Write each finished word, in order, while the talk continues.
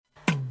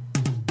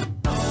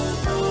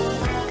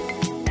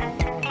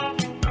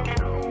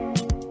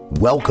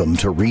Welcome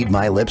to Read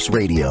My Lips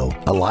Radio,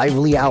 a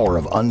lively hour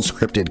of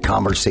unscripted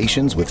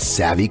conversations with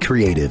savvy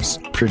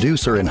creatives.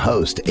 Producer and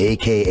host,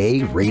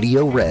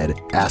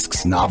 akaRadioRed,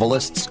 asks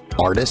novelists,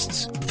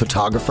 artists,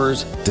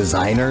 photographers,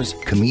 designers,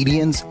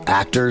 comedians,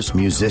 actors,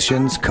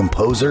 musicians,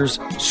 composers,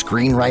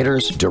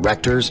 screenwriters,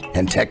 directors,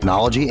 and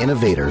technology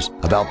innovators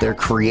about their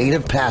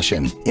creative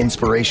passion,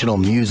 inspirational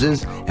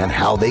muses, and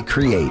how they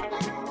create.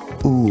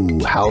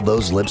 Ooh, how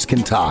those lips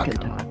can talk.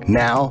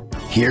 Now,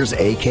 here's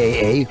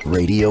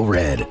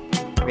akaRadioRed.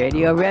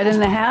 Radio Red in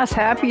the house.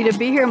 Happy to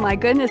be here. My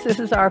goodness, this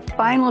is our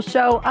final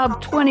show of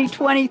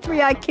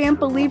 2023. I can't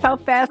believe how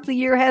fast the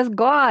year has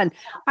gone.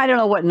 I don't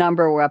know what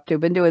number we're up to.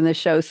 Been doing this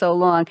show so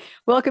long.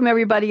 Welcome,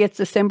 everybody. It's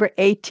December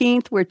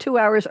 18th. We're 2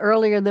 hours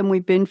earlier than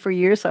we've been for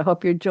years, so I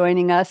hope you're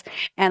joining us.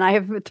 And I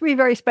have three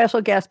very special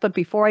guests, but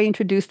before I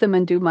introduce them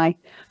and do my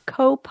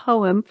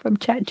co-poem from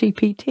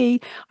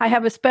ChatGPT, I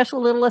have a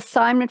special little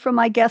assignment from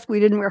my guests. We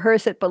didn't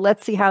rehearse it, but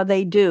let's see how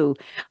they do.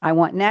 I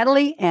want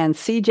Natalie and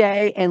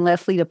CJ and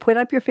Leslie to put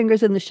up your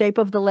fingers in the shape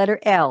of the letter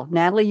L.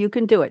 Natalie, you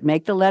can do it.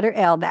 Make the letter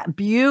L. That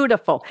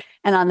beautiful.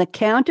 And on the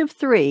count of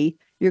three,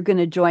 you're going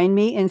to join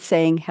me in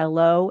saying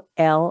hello,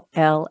 L,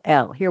 L,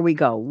 L. Here we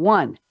go.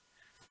 1,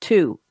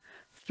 2,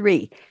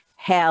 3.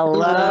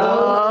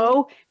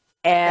 Hello,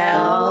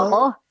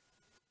 L,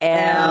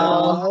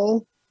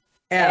 L,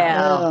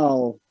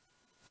 L.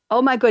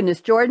 Oh my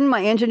goodness, Jordan,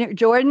 my engineer,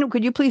 Jordan,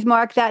 could you please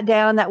mark that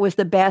down? That was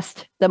the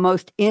best, the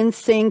most in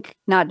sync,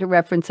 not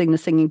referencing the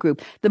singing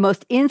group, the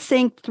most in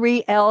sync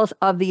 3 L's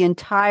of the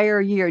entire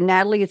year.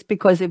 Natalie, it's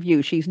because of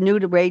you. She's new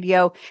to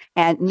radio.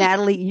 And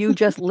Natalie, you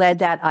just led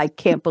that. I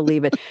can't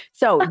believe it.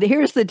 So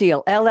here's the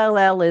deal.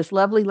 LLL is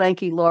lovely,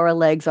 lanky Laura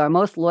Legs, our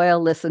most loyal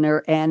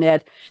listener. And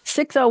at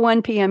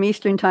 6:01 p.m.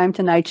 Eastern time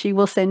tonight, she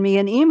will send me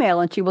an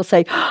email and she will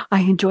say, I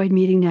enjoyed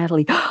meeting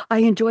Natalie. I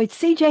enjoyed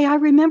CJ. I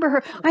remember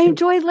her. I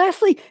enjoyed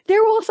Leslie.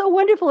 They're all so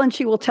wonderful. And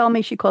she will tell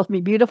me, she calls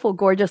me beautiful,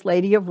 gorgeous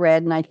lady of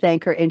red. And I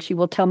thank her. And she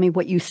will tell me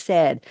what you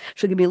said.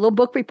 She'll give me a little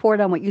book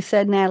report on what you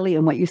said, Natalie,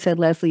 and what you said,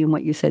 Leslie, and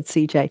what you said,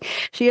 CJ.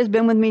 She has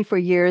been with me for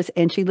years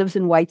and she lives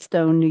in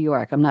Whitestone, New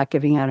York. I'm not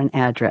giving out an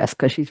address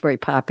because she's very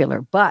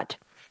popular, but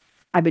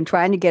I've been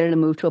trying to get her to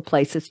move to a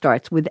place that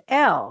starts with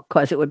L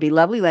because it would be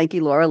lovely,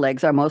 lanky Laura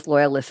Legs, our most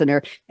loyal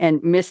listener.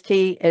 And Miss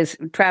T is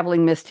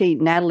traveling Miss T.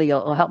 Natalie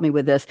will help me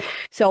with this.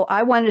 So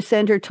I wanted to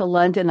send her to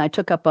London. I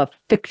took up a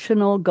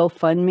fictional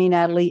GoFundMe,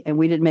 Natalie, and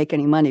we didn't make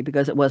any money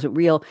because it wasn't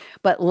real.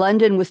 But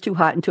London was too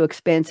hot and too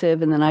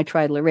expensive. And then I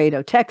tried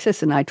Laredo,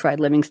 Texas, and I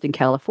tried Livingston,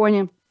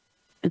 California.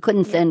 I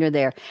couldn't send her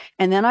there.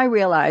 And then I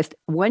realized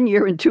 1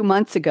 year and 2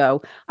 months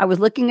ago, I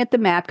was looking at the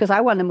map because I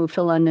want to move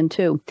to London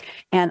too.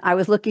 And I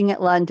was looking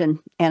at London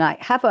and I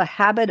have a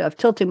habit of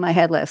tilting my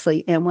head,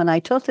 Leslie. And when I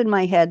tilted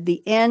my head,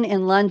 the N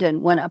in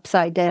London went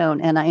upside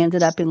down and I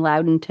ended up in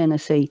Loudon,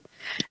 Tennessee.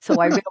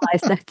 So I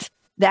realized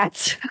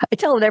that's, I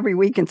tell it every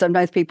week and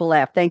sometimes people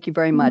laugh. Thank you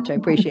very much. I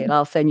appreciate it.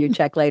 I'll send you a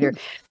check later.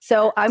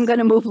 So I'm going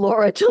to move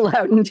Laura to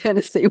Loudon,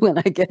 Tennessee when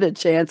I get a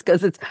chance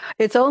because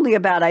it's only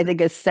about, I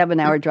think, a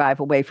 7-hour drive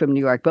away from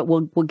New York, but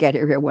we'll get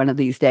her here one of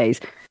these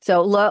days.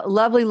 So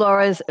lovely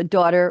Laura's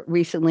daughter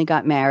recently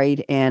got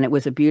married and it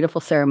was a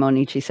beautiful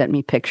ceremony. She sent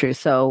me pictures.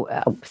 So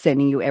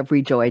sending you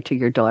every joy to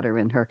your daughter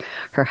and her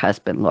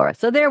husband, Laura.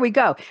 So there we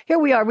go. Here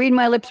we are, Read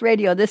My Lips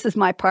Radio. This is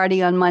my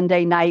party on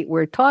Monday night.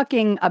 We're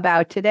talking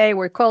about today,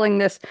 we're calling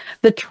this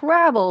the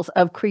travels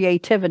of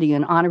creativity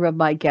in honor of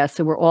my guests.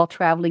 So we're all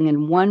traveling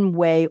in one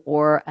way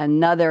or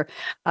another.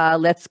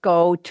 Let's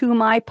go to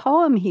my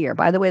poem here.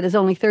 By the way, there's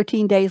only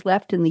 13 days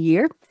left in the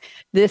year.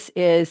 This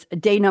is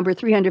day number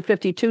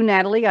 352.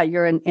 Natalie,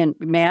 you're in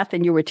math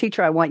and you were a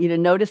teacher. I want you to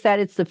notice that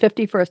it's the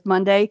 51st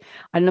Monday.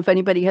 I don't know if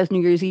anybody has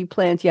New Year's Eve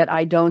plans yet.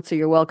 I don't, so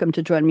you're welcome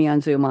to join me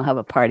on Zoom. I'll have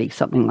a party,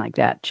 something like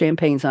that.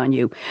 Champagne's on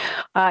you.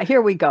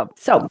 Here we go.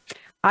 So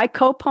I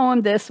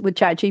co-poemed this with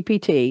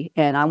ChatGPT,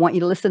 and I want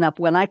you to listen up.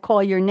 When I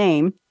call your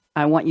name,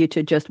 I want you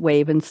to just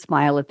wave and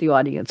smile at the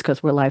audience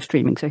because we're live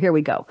streaming. So here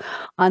we go.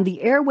 On the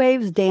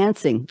airwaves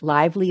dancing,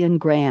 lively and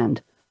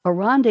grand, a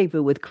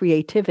rendezvous with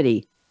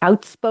creativity,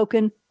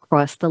 outspoken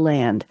across the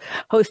land.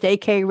 Host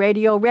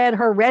akaRadioRed,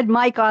 her red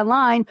mic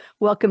online,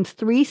 welcomes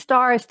 3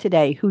 stars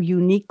today who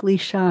uniquely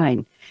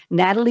shine.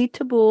 Natalie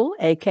Teboul,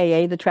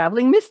 a.k.a. the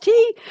Traveling Miss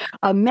T,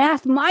 a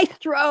math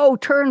maestro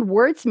turned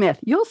wordsmith.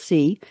 You'll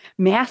see.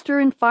 Master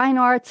in Fine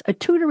Arts, a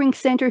tutoring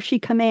center she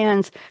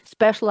commands,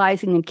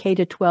 specializing in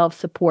K-12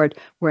 support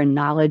where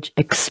knowledge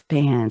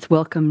expands.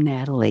 Welcome,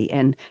 Natalie.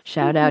 And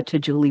shout out to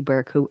Julie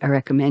Burke, who I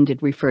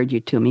referred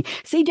you to me.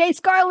 CJ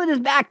Scarlet is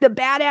back. The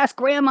badass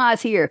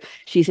grandma's here.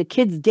 She's a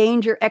kids'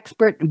 danger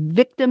expert,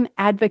 victim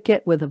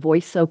advocate with a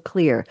voice so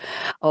clear.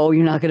 Oh,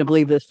 you're not going to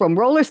believe this. From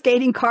roller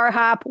skating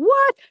carhop,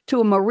 what?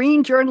 To a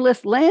marine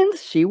journalist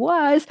lens, she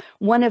was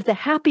one of the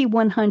happy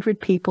 100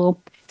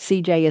 people.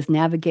 CJ is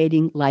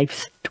navigating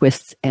life's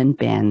twists and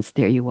bends.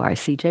 There you are,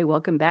 CJ.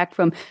 Welcome back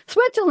from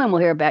Switzerland.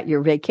 We'll hear about your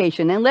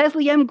vacation. And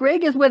Leslie M.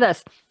 Grigg is with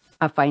us.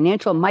 A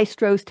financial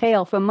maestro's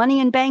tale from money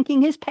and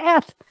banking, his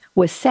path.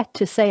 was set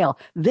to sail.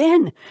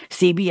 Then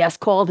CBS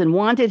called and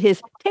wanted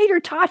his tater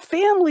tot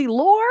family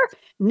lore.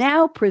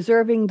 Now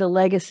preserving the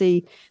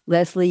legacy,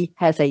 Leslie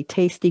has a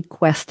tasty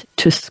quest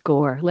to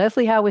score.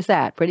 Leslie, how was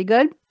that? Pretty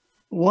good?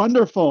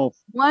 Wonderful.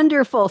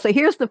 Wonderful. So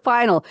here's the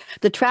final.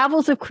 The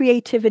Travels of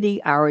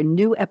Creativity, our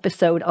new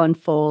episode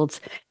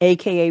unfolds,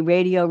 aka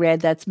Radio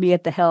Red. That's me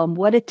at the helm.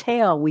 What a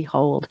tale we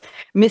hold.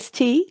 Miss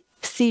T,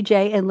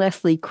 CJ, and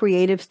Leslie,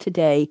 creatives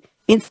today,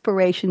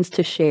 inspirations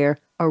to share,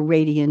 a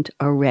radiant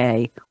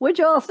array. What'd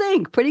you all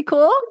think? Pretty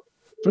cool?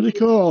 Pretty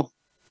cool.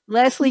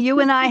 Leslie, you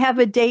and I have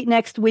a date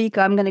next week.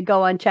 I'm going to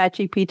go on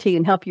ChatGPT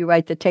and help you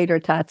write the tater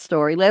tot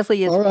story.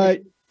 Leslie is... All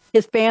right.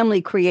 His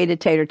family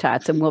created tater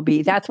tots and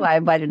that's why I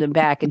invited him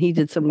back, and he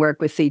did some work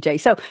with CJ.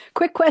 So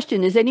quick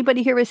question. Is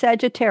anybody here a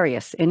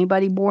Sagittarius?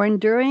 Anybody born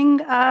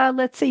during,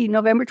 let's see,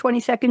 November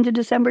 22nd to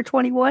December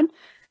 21?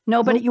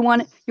 Nobody?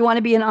 Nope. You want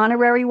to be an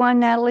honorary one,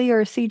 Natalie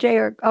or CJ?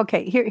 Or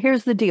okay,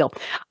 here's the deal.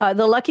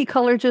 The lucky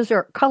colors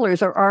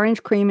are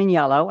orange, cream, and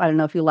yellow. I don't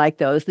know if you like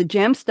those. The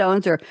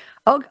gemstones are,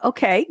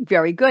 okay,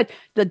 very good.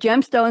 The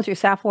gemstones are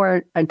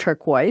sapphire and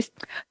turquoise.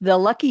 The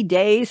lucky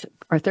days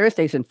are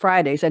Thursdays and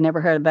Fridays. I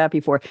never heard of that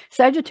before.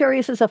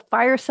 Sagittarius is a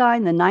fire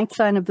sign, the 9th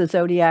sign of the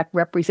zodiac,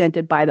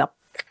 represented by the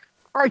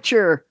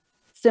archer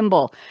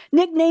symbol,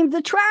 nicknamed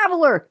the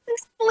Traveler.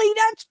 Leslie,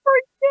 that's for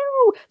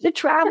you. The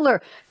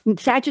Traveler.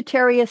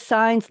 Sagittarius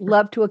signs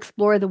love to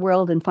explore the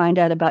world and find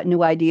out about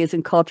new ideas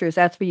and cultures.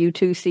 That's for you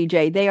too,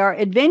 CJ. They are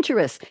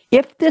adventurous.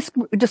 If this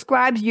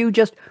describes you,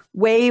 just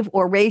wave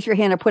or raise your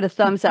hand or put a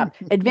thumbs up.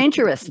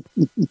 Adventurous.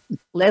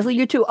 Leslie,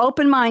 you too.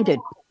 Open-minded,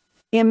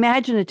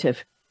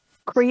 imaginative,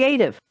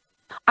 creative,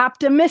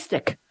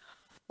 optimistic,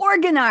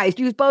 organized,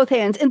 use both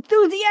hands,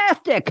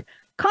 enthusiastic,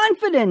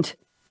 confident,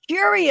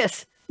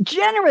 curious,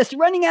 generous,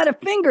 running out of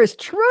fingers,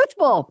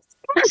 truthful,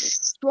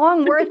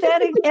 strong work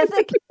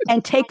ethic,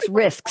 and takes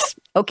risks.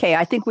 Okay,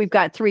 I think we've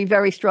got 3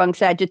 very strong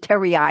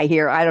Sagittarii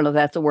here. I don't know if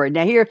that's a word.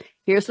 Now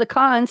here's the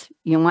cons.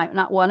 You might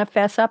not want to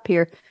fess up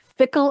here.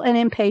 Fickle and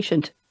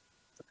impatient.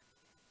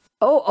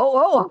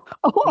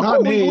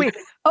 Not me.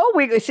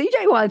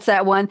 CJ wants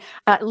that one.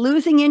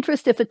 Losing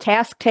interest if a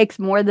task takes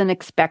more than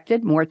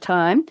expected, more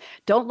time.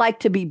 Don't like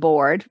to be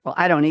bored. Well,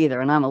 I don't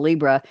either, and I'm a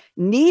Libra.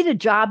 Need a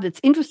job that's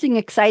interesting,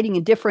 exciting,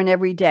 and different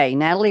every day.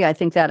 Natalie, I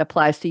think that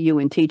applies to you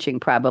in teaching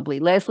probably.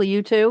 Leslie,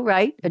 you too,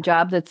 right? A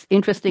job that's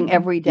interesting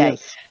every day.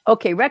 Yes.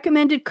 Okay,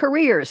 recommended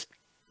careers.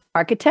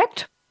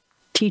 Architect,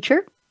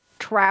 teacher,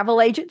 travel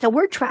agent. The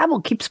word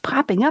travel keeps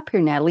popping up here,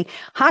 Natalie.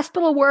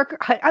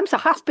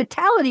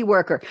 Hospitality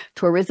worker.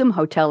 Tourism,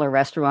 hotel or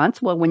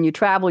restaurants. Well, when you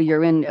travel,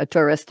 you're a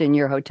tourist and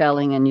you're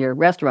hoteling and you're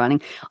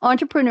restauranting.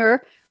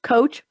 Entrepreneur,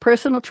 coach,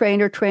 personal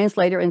trainer,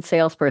 translator, and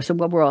salesperson.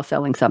 Well, we're all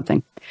selling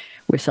something.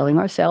 We're selling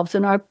ourselves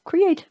and our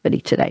creativity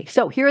today.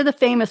 So here are the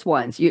famous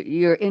ones.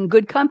 You're in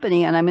good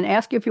company, and I'm going to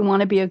ask you if you want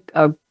to be a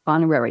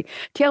honorary.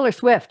 Taylor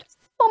Swift.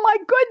 Oh my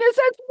goodness,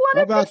 that's one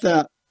How of about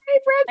that?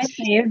 favorites.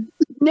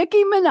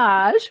 Nicki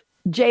Minaj.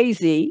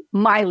 Jay-Z,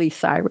 Miley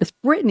Cyrus,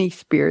 Britney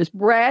Spears,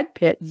 Brad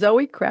Pitt,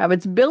 Zoe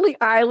Kravitz, Billie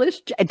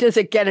Eilish. Does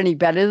it get any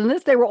better than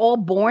this? They were all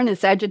born as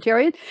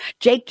Sagittarius.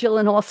 Jake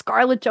Gyllenhaal,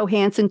 Scarlett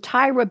Johansson,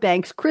 Tyra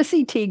Banks,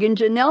 Chrissy Teigen,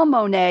 Janelle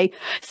Monáe,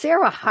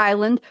 Sarah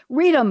Hyland,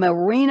 Rita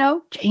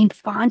Moreno, Jane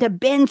Fonda,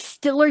 Ben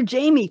Stiller,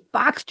 Jamie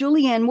Foxx,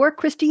 Julianne Moore,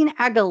 Christina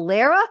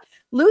Aguilera,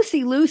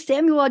 Lucy Liu,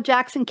 Samuel L.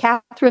 Jackson,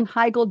 Katherine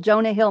Heigl,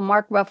 Jonah Hill,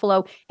 Mark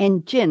Ruffalo,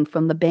 and Jin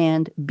from the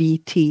band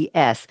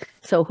BTS.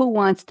 So who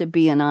wants to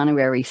be an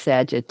honorary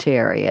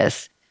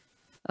Sagittarius?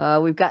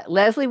 We've got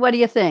Leslie. What do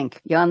you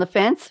think? You on the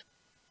fence?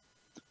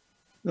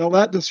 Well,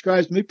 that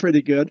describes me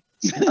pretty good.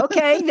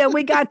 Okay, then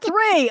we got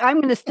 3. I'm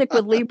going to stick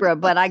with Libra,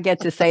 but I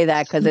get to say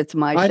that because it's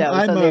my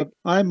show.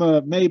 I'm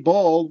a May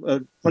Bull.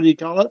 What do you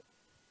call it?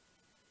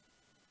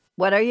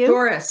 What are you?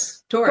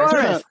 Taurus. Yeah,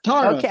 Taurus.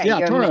 Okay, Yeah,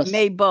 you're Taurus.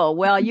 May Bull.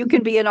 Well, you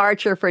can be an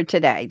archer for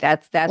today.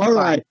 That's All fine.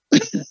 right.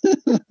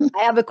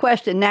 I have a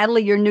question.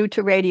 Natalie, you're new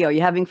to radio.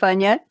 You having fun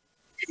yet?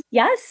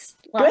 Yes.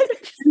 Good.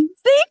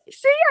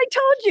 See, I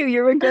told you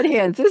you're in good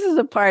hands. This is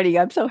a party.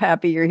 I'm so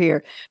happy you're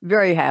here.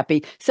 Very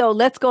happy. So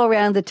let's go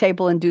around the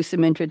table and do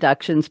some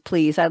introductions,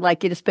 please. I'd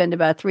like you to spend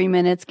about 3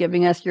 minutes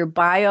giving us your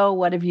bio.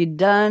 What have you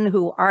done?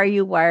 Who are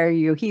you? Why are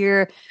you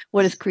here?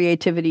 What does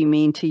creativity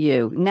mean to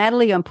you?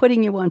 Natalie, I'm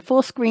putting you on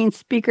full screen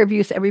speaker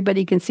view so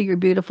everybody can see your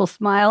beautiful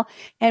smile.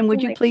 And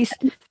would you please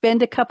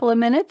spend a couple of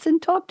minutes and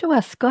talk to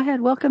us? Go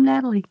ahead. Welcome,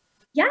 Natalie.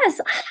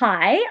 Yes.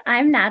 Hi,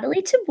 I'm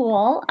Natalie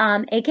Teboul,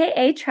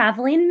 aka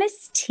Traveling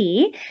Miss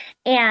T.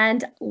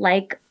 And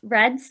like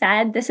Red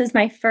said, this is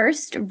my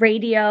first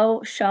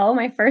radio show,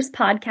 my first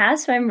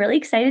podcast. So I'm really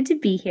excited to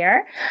be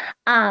here.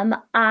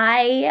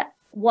 I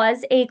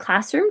was a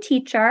classroom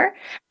teacher,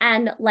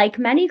 and like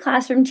many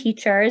classroom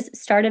teachers,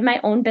 started my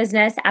own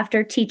business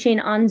after teaching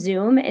on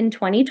Zoom in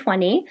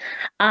 2020.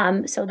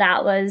 So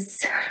that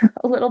was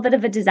a little bit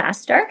of a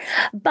disaster,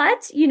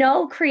 but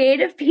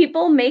creative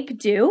people make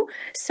do.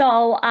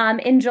 So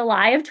in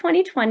July of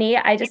 2020,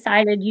 I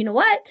decided, you know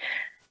what?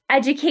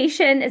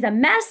 Education is a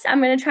mess.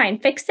 I'm going to try and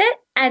fix it.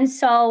 And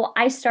so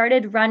I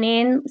started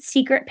running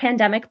secret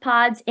pandemic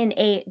pods in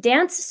a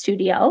dance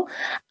studio.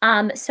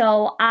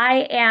 So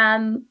I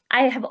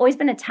have always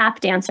been a tap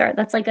dancer.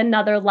 That's like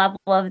another level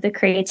of the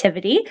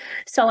creativity.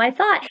 So I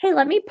thought, hey,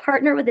 let me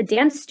partner with a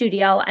dance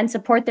studio and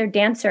support their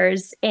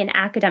dancers in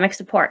academic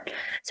support.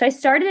 So I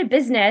started a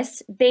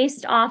business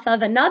based off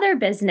of another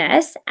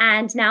business.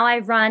 And now I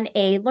run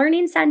a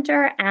learning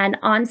center and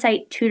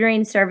on-site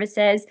tutoring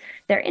services,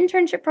 their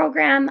internship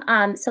program.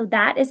 So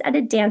that is at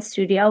a dance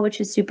studio,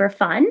 which is super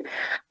fun.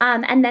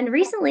 And then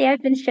recently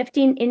I've been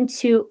shifting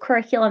into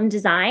curriculum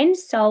design.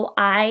 So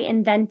I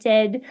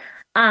invented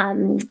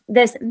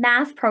this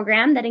math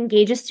program that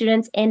engages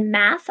students in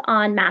math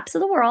on maps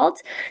of the world.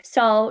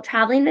 So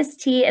Traveling Miss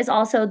T is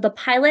also the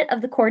pilot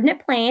of the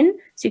coordinate plane.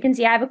 So you can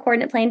see I have a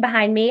coordinate plane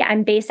behind me.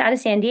 I'm based out of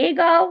San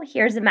Diego.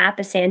 Here's a map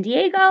of San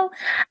Diego.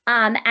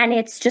 And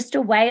it's just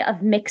a way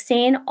of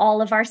mixing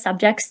all of our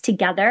subjects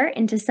together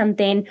into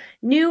something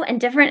new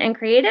and different and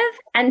creative.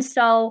 And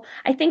so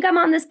I think I'm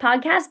on this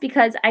podcast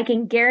because I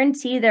can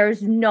guarantee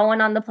there's no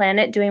one on the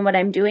planet doing what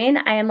I'm doing.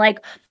 I am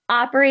like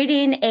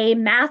operating a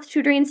math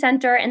tutoring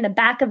center in the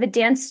back of a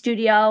dance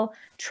studio,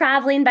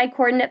 traveling by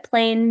coordinate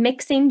plane,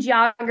 mixing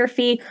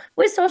geography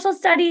with social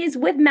studies,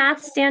 with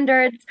math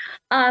standards,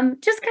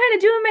 just kind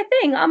of doing my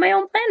thing on my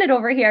own planet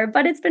over here.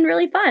 But it's been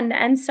really fun.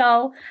 And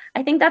so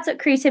I think that's what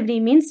creativity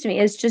means to me,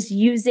 is just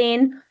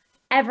using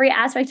every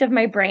aspect of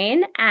my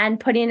brain and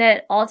putting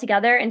it all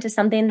together into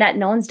something that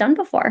no one's done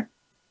before.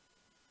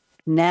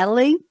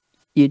 Natalie,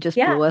 you just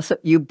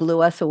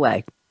blew us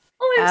away.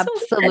 Oh,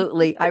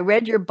 absolutely. I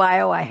read your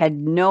bio. I had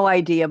no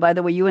idea. By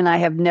the way, you and I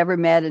have never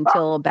met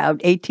until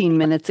about 18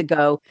 minutes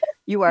ago.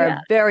 You are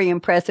a very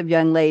impressive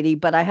young lady,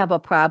 but I have a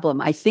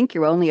problem. I think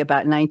you're only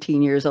about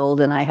 19 years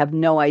old, and I have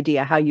no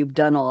idea how you've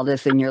done all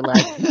this in your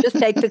life. Just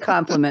take the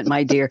compliment,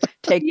 my dear.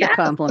 Take the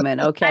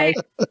compliment, okay?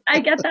 I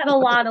get that a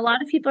lot. A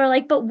lot of people are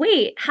like, but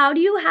wait, how do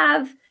you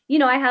have...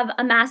 I have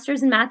a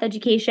master's in math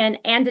education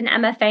and an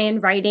MFA in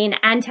writing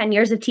and 10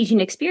 years of teaching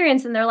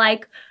experience. And they're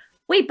like,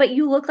 wait, but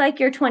you look like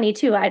you're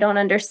 22. I don't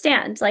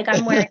understand. Like,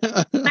 I'm wearing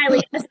a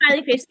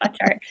smiley face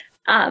sweatshirt.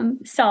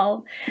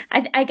 So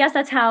I guess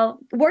that's how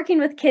working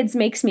with kids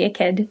makes me a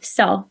kid.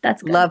 So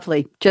that's good.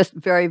 Lovely. Just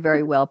very,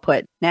 very well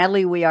put.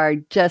 Natalie, we are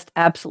just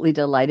absolutely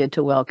delighted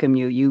to welcome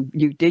you.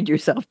 You did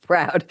yourself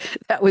proud.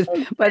 That was,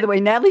 by the way,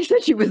 Natalie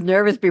said she was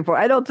nervous before.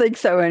 I don't think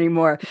so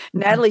anymore.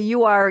 Natalie,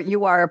 you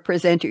are a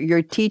presenter.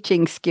 Your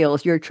teaching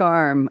skills, your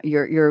charm,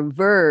 your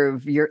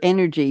verve, your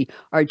energy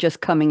are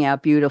just coming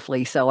out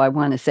beautifully. So I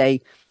want to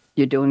say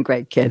you're doing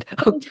great, kid.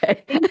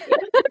 Okay.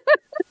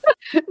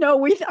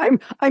 No,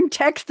 I'm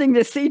texting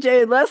to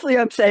CJ and Leslie.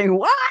 I'm saying,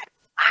 what?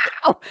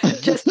 Wow.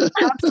 Just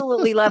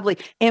absolutely lovely.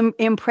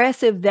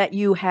 Impressive that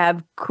you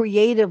have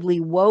creatively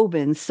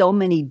woven so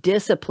many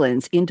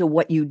disciplines into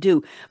what you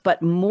do.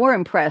 But more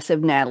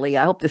impressive, Natalie,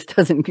 I hope this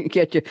doesn't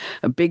get you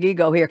a big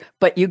ego here,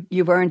 but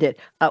you've earned it.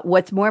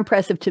 What's more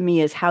impressive to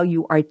me is how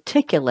you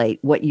articulate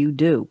what you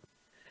do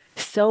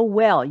so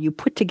well. You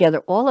put together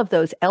all of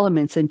those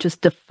elements and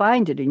just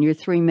defined it in your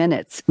 3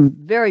 minutes.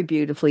 Very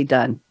beautifully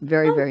done.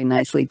 Very, very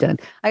nicely done.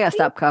 I got to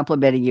stop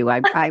complimenting you.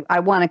 I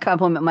want to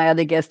compliment my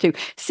other guests too.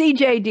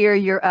 CJ, dear,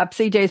 you're up.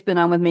 CJ's been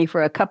on with me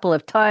for a couple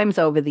of times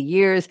over the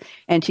years.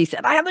 And she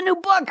said, I have a new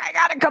book. I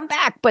got to come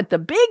back. But the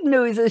big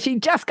news is she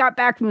just got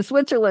back from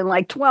Switzerland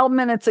like 12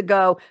 minutes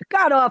ago,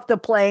 got off the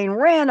plane,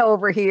 ran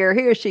over here.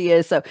 Here she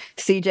is. So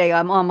CJ,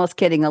 I'm almost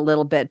kidding a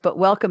little bit, but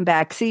welcome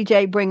back.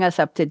 CJ, bring us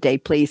up to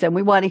date, please. And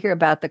we want to hear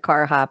about the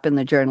carhop and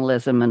the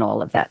journalism and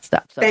all of that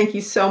stuff. So. Thank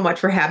you so much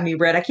for having me,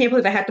 Red. I can't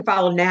believe I had to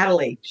follow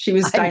Natalie. She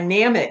was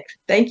dynamic.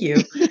 Thank you.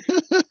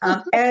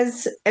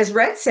 As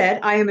Red said,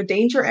 I am a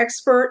danger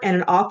expert and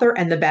an author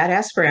and the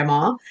badass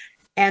grandma.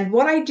 And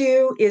what I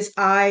do is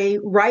I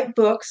write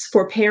books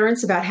for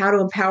parents about how to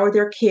empower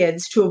their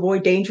kids to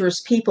avoid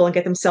dangerous people and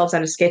get themselves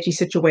out of sketchy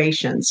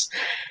situations.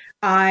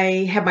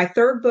 I have my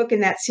third book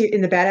in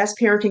the Badass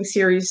Parenting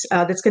series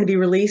that's going to be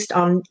released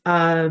on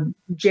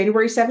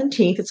January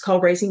 17th. It's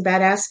called Raising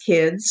Badass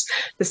Kids,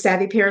 The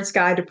Savvy Parent's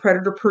Guide to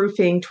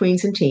Predator-Proofing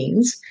Tweens and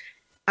Teens.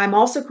 I'm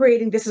also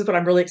creating, this is what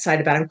I'm really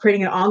excited about, I'm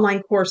creating an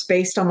online course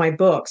based on my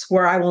books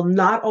where I will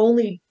not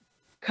only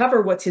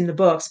cover what's in the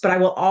books, but I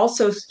will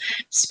also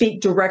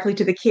speak directly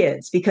to the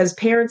kids, because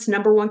parents'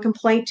 number one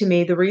complaint to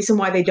me, the reason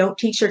why they don't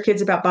teach their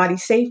kids about body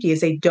safety is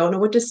they don't know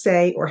what to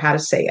say or how to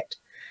say it.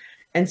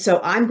 And so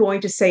I'm going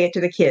to say it to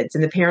the kids,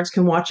 and the parents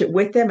can watch it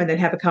with them and then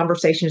have a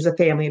conversation as a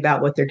family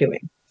about what they're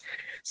doing.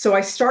 So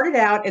I started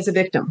out as a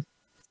victim.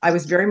 I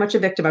was very much a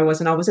victim. I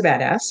wasn't always a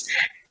badass.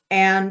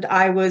 And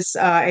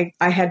I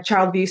had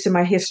child abuse in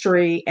my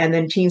history and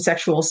then teen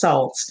sexual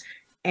assaults,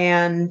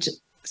 and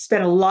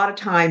spent a lot of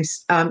time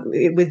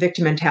with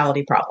victim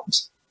mentality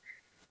problems.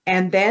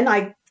 And then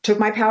I took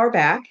my power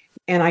back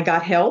and I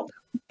got help,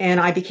 and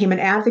I became an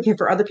advocate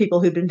for other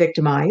people who'd been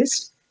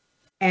victimized.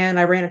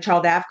 And I ran a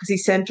child advocacy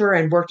center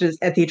and worked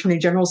at the Attorney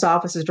General's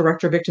office as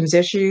Director of Victims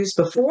Issues.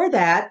 Before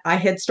that, I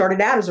had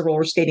started out as a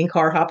roller skating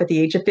carhop at the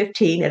age of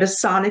 15 at a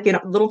Sonic in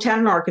a little town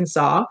in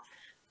Arkansas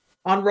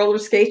on roller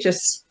skates,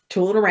 just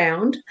tooling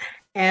around.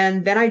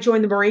 And then I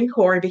joined the Marine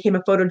Corps and became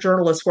a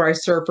photojournalist where I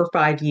served for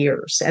 5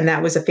 years. And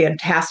that was a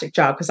fantastic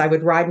job because I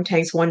would ride in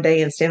tanks one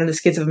day and stand on the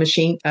skids of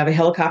a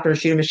helicopter and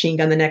shoot a machine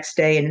gun the next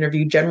day and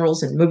interview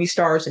generals and movie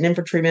stars and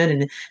infantrymen,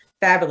 and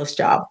fabulous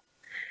job.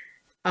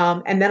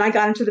 And then I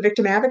got into the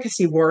victim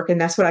advocacy work, and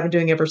that's what I've been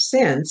doing ever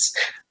since.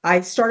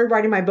 I started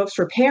writing my books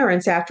for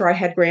parents after I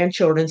had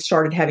grandchildren,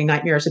 started having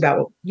nightmares about,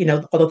 all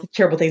the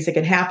terrible things that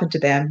can happen to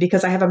them,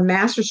 because I have a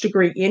master's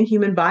degree in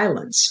human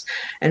violence.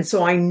 And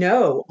so I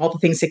know all the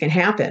things that can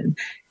happen.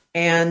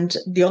 And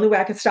the only way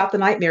I could stop the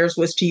nightmares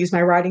was to use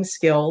my writing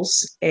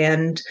skills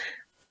and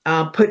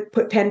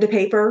put pen to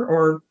paper,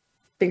 or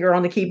fingers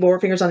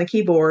on the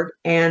keyboard,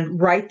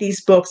 and write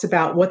these books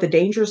about what the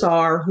dangers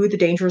are, who the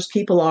dangerous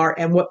people are,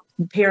 and what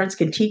parents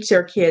can teach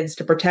their kids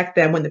to protect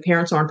them when the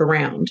parents aren't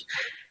around.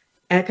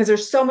 And because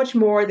there's so much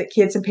more that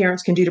kids and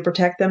parents can do to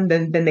protect them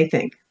than they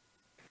think.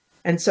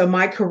 And so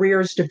my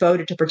career is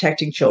devoted to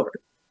protecting children.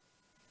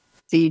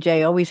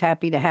 CJ, always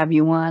happy to have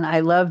you on.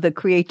 I love the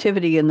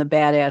creativity in the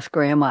badass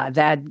grandma.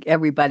 That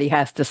everybody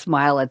has to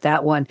smile at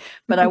that one.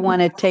 But I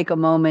want to take a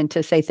moment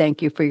to say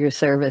thank you for your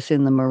service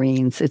in the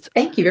Marines.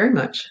 Thank you very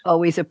much.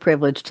 Always a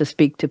privilege to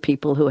speak to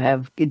people who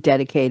have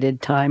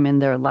dedicated time in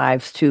their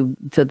lives to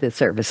the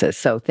services.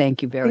 So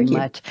thank you very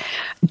much.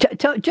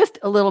 Just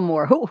a little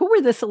more. Who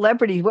were the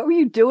celebrities? What were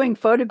you doing?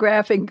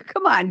 Photographing?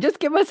 Come on, just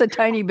give us a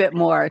tiny bit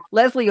more.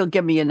 Leslie will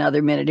give me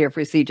another minute here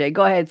for CJ.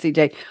 Go ahead,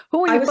 CJ.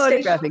 Who were you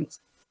photographing?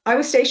 I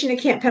was stationed at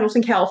Camp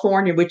Pendleton,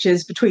 California, which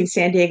is between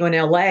San Diego and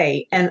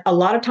LA. And a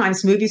lot of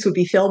times movies would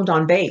be filmed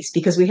on base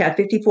because we had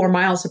 54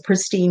 miles of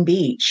pristine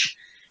beach.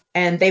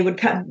 And they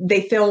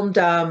filmed,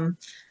 I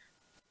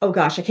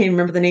can't even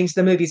remember the names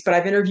of the movies, but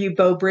I've interviewed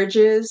Beau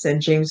Bridges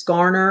and James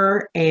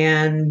Garner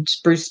and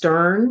Bruce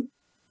Dern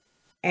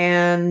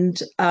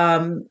and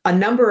a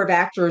number of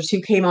actors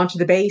who came onto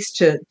the base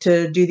to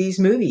do these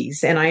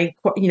movies. And I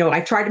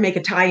tried to make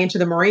a tie into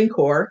the Marine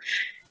Corps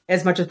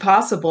as much as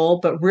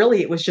possible, but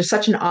really it was just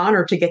such an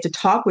honor to get to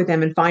talk with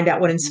them and find out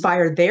what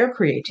inspired their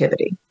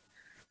creativity.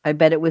 I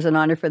bet it was an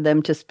honor for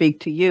them to speak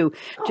to you.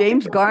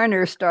 James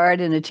Garner starred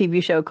in a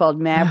TV show called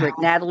Maverick.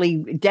 Natalie,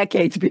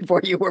 decades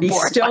before you were born.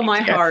 He's still my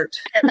heart.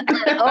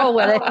 Oh,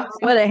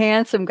 what a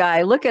handsome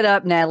guy. Look it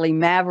up, Natalie.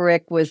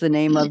 Maverick was the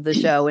name of the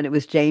show, and it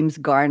was James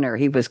Garner.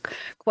 He was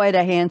quite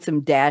a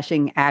handsome,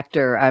 dashing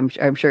actor.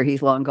 I'm sure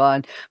he's long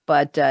gone,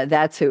 but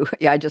that's who.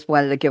 Yeah, I just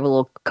wanted to give a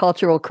little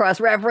cultural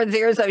cross-reference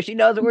here so she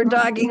knows what we're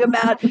talking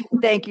about.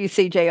 Thank you,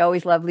 CJ.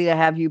 Always lovely to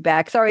have you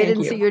back. Sorry, I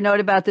didn't see your note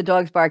about the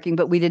dogs barking,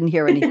 but we didn't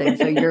hear anything,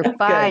 so you're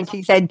fine.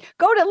 She said,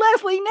 go to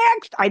Leslie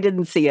next. I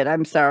didn't see it.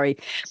 I'm sorry.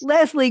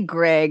 Leslie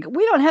Gregg.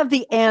 We don't have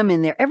the M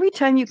in there. Every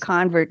time you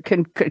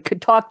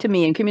could talk to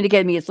me and communicate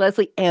with me, it's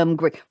Leslie M.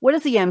 Gregg. What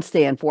does the M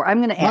stand for? I'm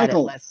going to add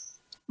it.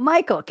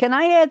 Michael, can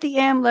I add the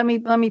M? Let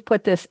me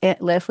put this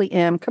Leslie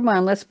M. Come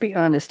on, let's be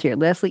honest here.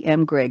 Leslie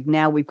M. Gregg.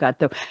 Now we've got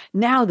the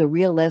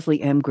real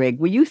Leslie M. Gregg.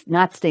 Will you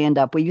not stand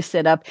up? Will you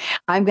sit up?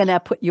 I'm going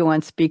to put you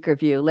on speaker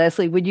view.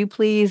 Leslie, would you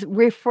please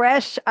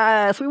refresh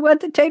us? We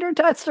want the tater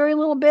tot story a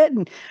little bit.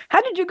 And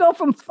how did you go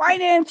from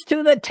finance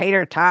to the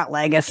tater tot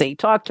legacy?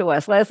 Talk to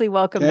us. Leslie,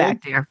 welcome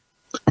back, dear.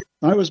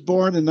 I was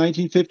born in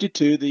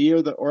 1952, the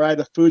year that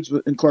Ore-Ida Foods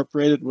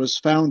Incorporated was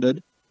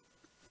founded.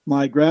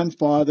 My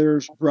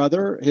grandfather's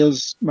brother,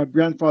 my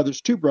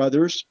grandfather's two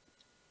brothers.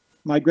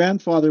 My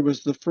grandfather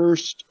was the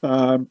first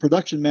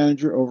production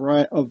manager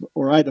of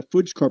Ore-Ida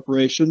Foods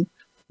Corporation.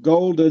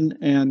 Golden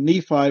and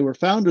Nephi were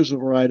founders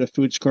of Ore-Ida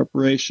Foods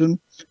Corporation.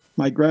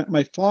 My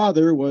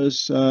father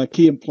was a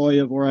key employee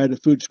of Ore-Ida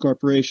Foods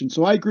Corporation.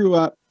 So I grew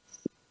up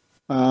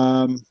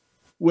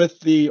with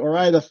the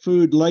Ore-Ida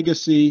food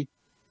legacy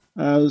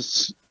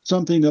as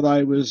something that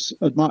I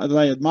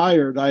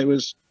admired.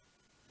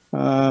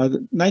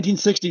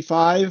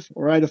 1965,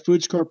 Ore-Ida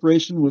Foods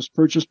Corporation was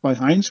purchased by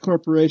Heinz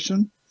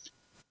Corporation.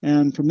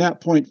 And from that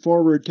point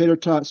forward, tater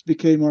tots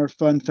became our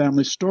fun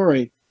family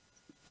story.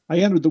 I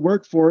entered the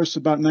workforce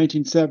about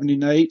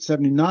 1978,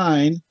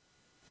 79,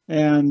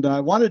 and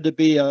I wanted to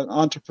be an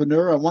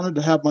entrepreneur. I wanted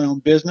to have my own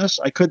business.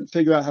 I couldn't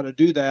figure out how to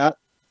do that,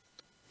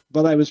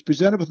 but I was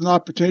presented with an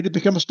opportunity to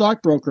become a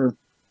stockbroker.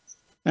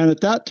 And at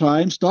that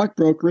time,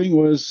 stockbrokering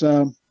was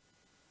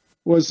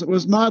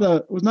not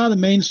a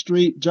Main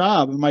Street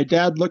job. And my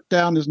dad looked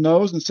down his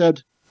nose and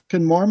said,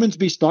 "Can Mormons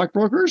be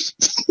stockbrokers?"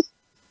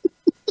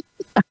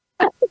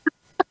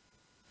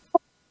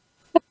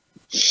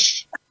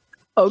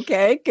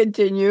 Okay,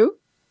 continue.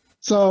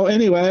 So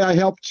anyway, I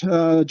helped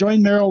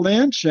join Merrill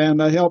Lynch,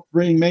 and I helped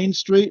bring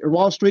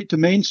Wall Street to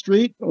Main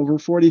Street over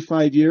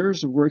 45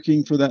 years of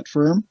working for that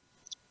firm.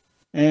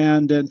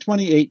 And in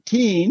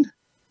 2018,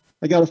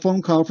 I got a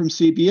phone call from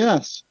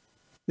CBS.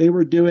 They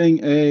were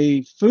doing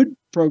a food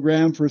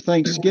program for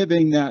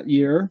Thanksgiving that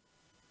year,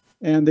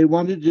 and they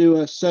wanted to do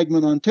a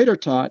segment on tater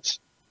tots.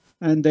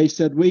 And they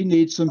said, "We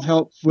need some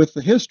help with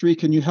the history.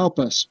 Can you help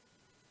us?"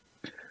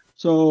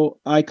 So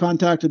I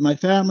contacted my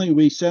family.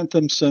 We sent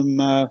them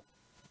some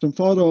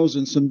photos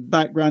and some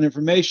background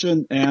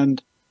information,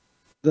 and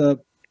the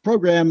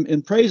program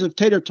in praise of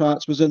tater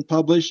tots was then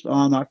published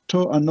on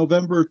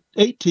November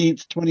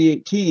 18th,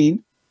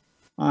 2018.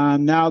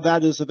 Now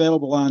that is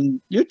available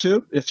on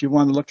YouTube if you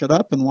want to look it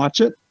up and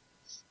watch it.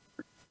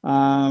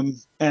 And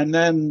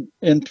then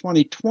in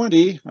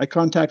 2020, I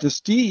contacted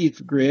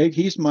Steve Grigg.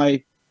 He's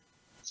my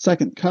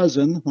second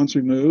cousin once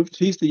removed.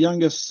 He's the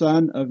youngest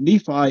son of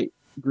Nephi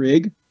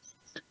Grigg.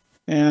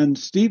 And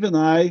Steve and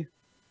I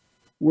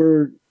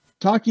were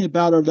talking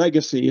about our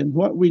legacy and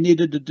what we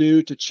needed to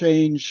do to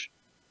change,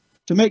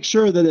 to make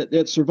sure that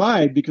it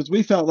survived, because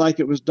we felt like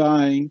it was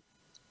dying.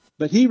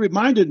 But he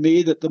reminded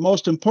me that the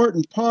most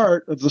important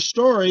part of the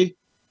story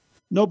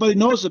nobody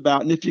knows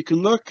about. And if you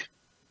can look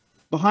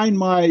behind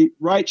my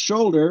right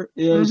shoulder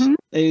is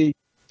a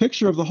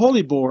picture of the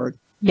Holy Board.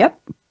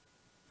 Yep.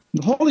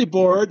 The Holy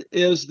Board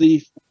is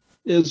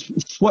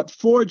what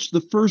forged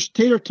the first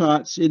tater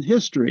tots in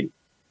history.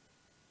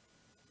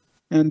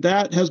 And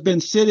that has been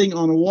sitting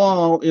on a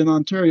wall in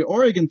Ontario,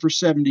 Oregon for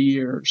 70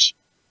 years.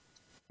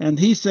 And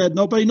he said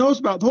nobody knows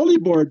about the Holy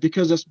Board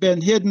because it's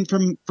been hidden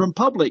from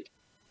public.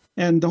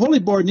 And the Holy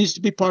Board needs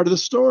to be part of the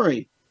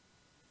story.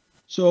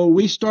 So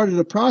we started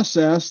a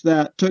process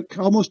that took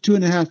almost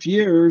 2.5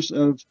 years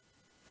of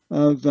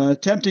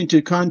attempting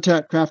to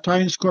contact Kraft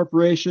Heinz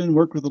Corporation,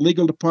 work with the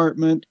legal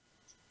department.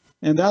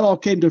 And that all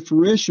came to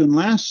fruition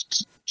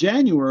last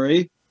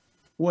January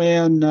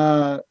when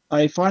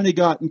I finally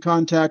got in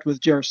contact with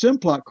J.R.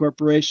 Simplot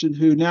Corporation,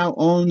 who now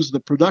owns the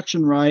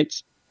production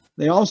rights.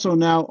 They also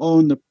now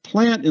own the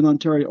plant in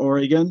Ontario,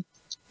 Oregon,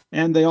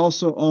 and they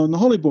also own the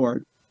Holy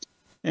Board.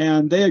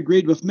 And they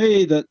agreed with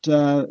me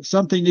that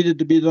something needed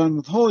to be done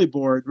with Holy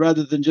Board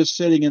rather than just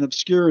sitting in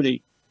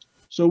obscurity.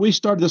 So we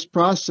started this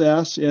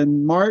process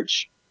in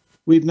March.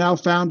 We've now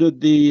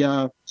founded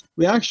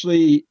we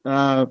actually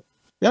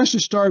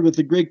started with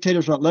the Grigg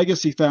Tater Tot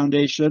Legacy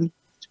Foundation,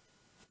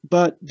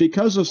 but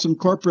because of some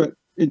corporate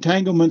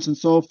entanglements and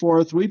so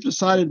forth, we've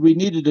decided we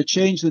needed to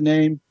change the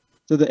name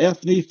to the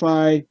F.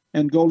 Nephi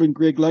and Golden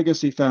Grigg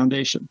Legacy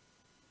Foundation.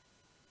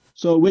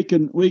 So we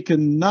can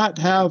not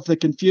have the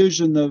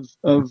confusion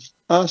of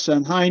us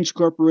and Heinz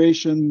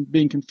Corporation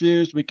being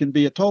confused. We can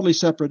be a totally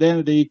separate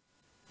entity.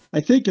 I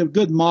think a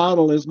good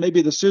model is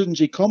maybe the Susan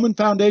G. Komen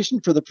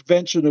Foundation for the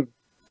Prevention of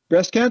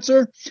Breast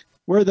Cancer.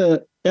 We're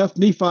the F.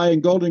 Nephi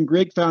and Golden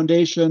Grigg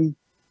Foundation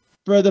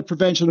for the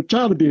Prevention of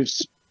Child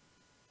Abuse.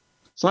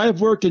 So I have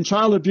worked in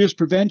child abuse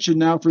prevention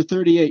now for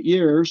 38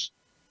 years.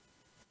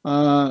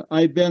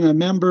 I've been a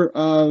member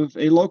of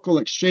a local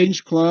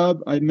exchange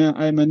club. I'm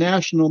a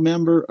national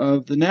member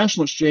of the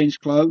National Exchange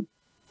Club,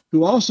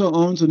 who also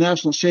owns the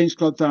National Exchange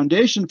Club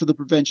Foundation for the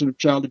Prevention of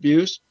Child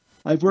Abuse.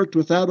 I've worked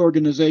with that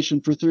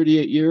organization for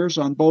 38 years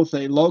on both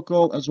a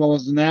local as well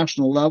as the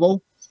national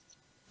level.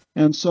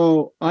 And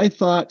so I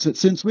thought that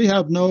since we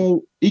have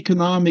no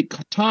economic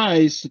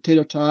ties to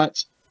tater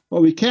tots,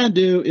 what we can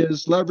do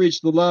is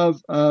leverage the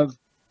love of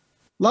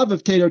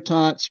tater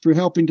tots for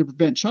helping to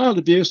prevent child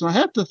abuse. And I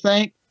have to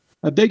thank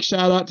a big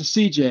shout out to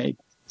CJ.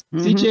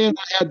 CJ and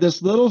I had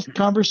this little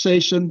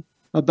conversation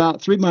about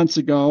 3 months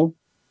ago,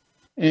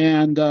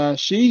 and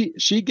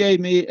she gave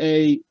me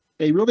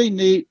a really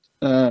neat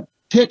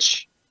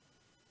pitch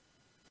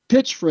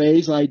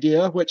phrase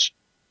idea, which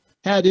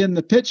had in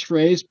the pitch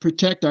phrase,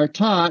 protect our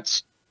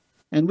tots.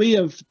 And we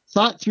have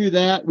thought through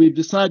that. We've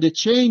decided to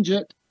change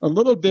it a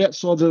little bit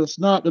so that it's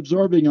not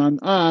absorbing on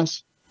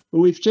us, but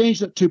we've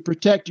changed it to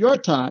protect your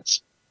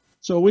tots.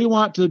 So we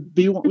want to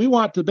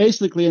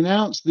basically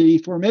announce the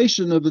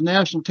formation of the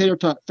National Tater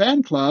Tot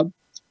Fan Club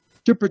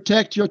to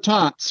protect your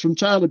tots from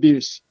child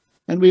abuse.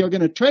 And we are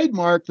going to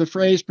trademark the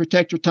phrase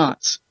protect your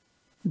tots.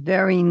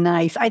 Very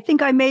nice. I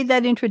think I made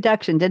that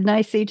introduction, didn't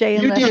I, CJ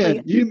and Leslie?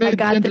 Did. You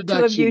made I got the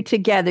two of you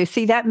together.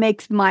 See, that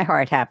makes my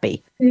heart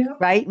happy. Yeah.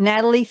 Right?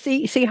 Natalie,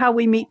 see how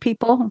we meet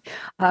people?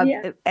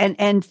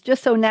 And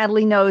just so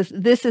Natalie knows,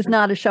 this is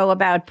not a show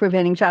about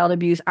preventing child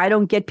abuse. I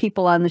don't get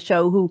people on the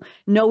show who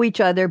know each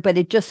other, but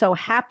it just so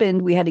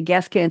happened we had a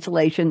guest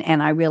cancellation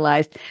and I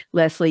realized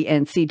Leslie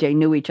and CJ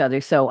knew each other.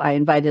 So I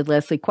invited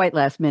Leslie quite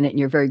last minute and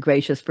you're very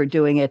gracious for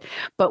doing it.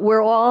 But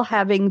we're all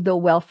having the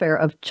welfare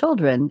of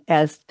children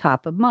as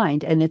top of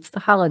mind, and it's the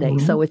holiday.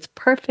 So it's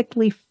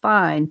perfectly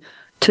fine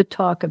to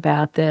talk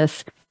about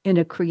this in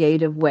a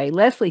creative way.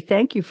 Leslie,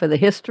 thank you for the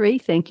history.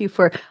 Thank you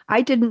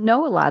I didn't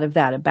know a lot of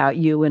that about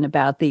you and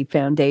about the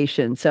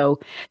foundation. So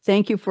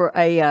thank you for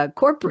a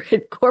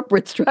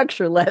corporate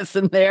structure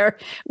lesson there,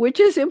 which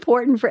is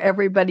important for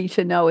everybody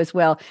to know as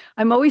well.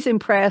 I'm always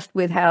impressed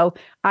with how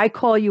I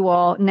call you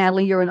all,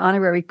 Natalie, you're an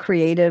honorary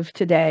creative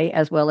today,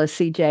 as well as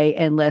CJ,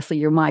 and Leslie,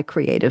 you're my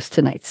creatives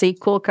tonight. See,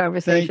 cool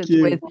conversations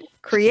with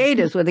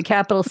creatives with a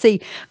capital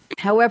C.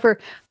 However,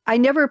 I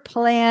never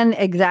plan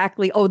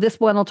exactly, this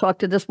one will talk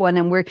to this one,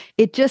 and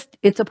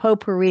it's a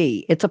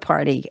potpourri, it's a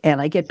party, and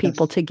I get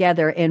people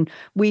together and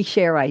we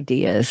share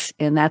ideas,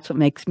 and that's what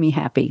makes me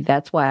happy.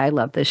 That's why I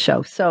love this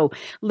show. So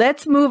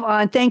let's move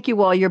on. Thank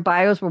you all. Your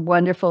bios were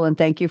wonderful, and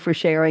thank you for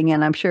sharing,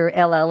 and I'm sure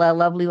LLL,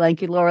 lovely,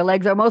 lanky Laura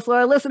Legs, our most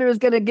loyal listener, is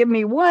going to give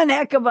me one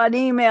heck of an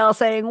email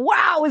saying,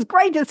 wow, it was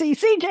great to see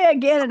CJ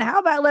again, and how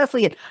about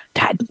Leslie? And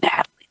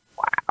Natalie,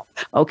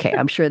 Okay,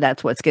 I'm sure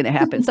that's what's going to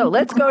happen. So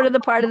let's go to the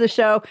part of the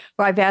show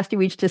where I've asked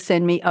you each to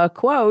send me a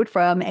quote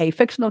from a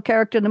fictional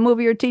character in a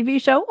movie or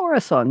TV show or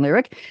a song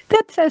lyric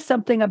that says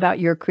something about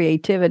your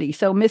creativity.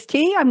 So Miss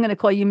T, I'm going to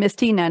call you Miss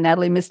T now.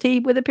 Natalie Miss T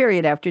with a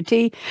period after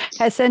T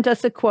has sent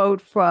us a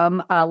quote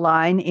from a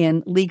line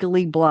in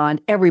Legally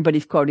Blonde.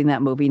 Everybody's quoting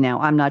that movie now.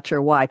 I'm not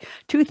sure why.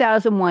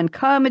 2001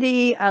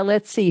 comedy.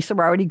 Let's see.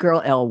 Sorority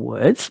girl Elle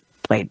Woods,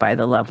 played by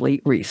the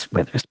lovely Reese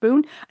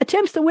Witherspoon,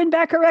 attempts to win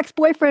back her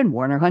ex-boyfriend,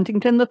 Warner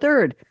Huntington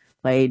III,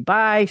 played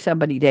by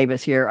somebody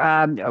Davis here.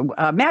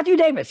 Matthew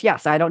Davis.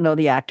 Yes, I don't know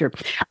the actor.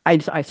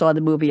 I saw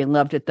the movie and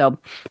loved it, though.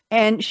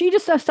 And she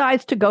just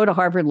decides to go to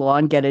Harvard Law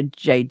and get a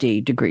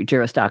JD degree,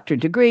 Juris Doctor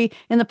degree.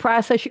 In the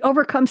process, she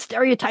overcomes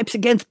stereotypes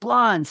against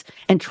blondes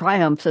and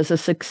triumphs as a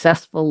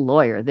successful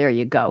lawyer. There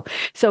you go.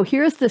 So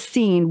here's the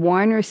scene.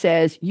 Warner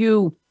says,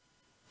 "You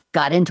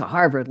got into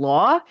Harvard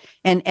Law?"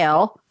 And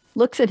Elle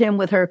looks at him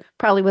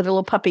probably with a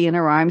little puppy in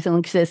her arms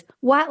and says,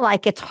 "What,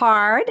 like it's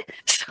hard?"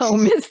 So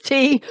Miss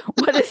T,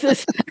 what is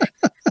this?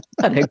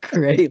 What a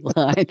great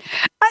line.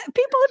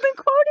 People have been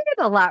quoting it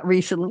a lot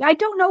recently. I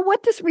don't know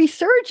what this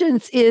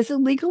resurgence is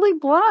in Legally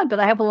Blonde, but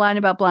I have a line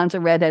about blondes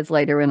and redheads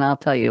later, and I'll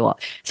tell you all.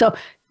 So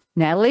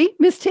Natalie,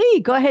 Miss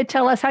T, go ahead,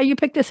 tell us how you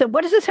picked this up.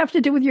 What does this have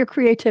to do with your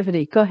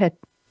creativity? Go ahead.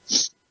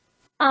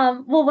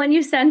 Well, when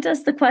you sent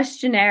us the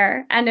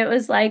questionnaire and it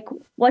was like,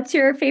 what's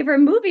your favorite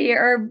movie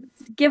or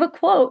give a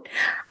quote?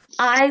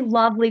 I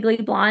love Legally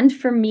Blonde.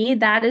 For me,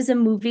 that is a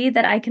movie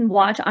that I can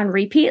watch on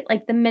repeat.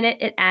 Like the minute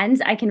it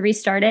ends, I can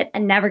restart it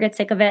and never get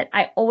sick of it.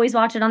 I always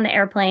watch it on the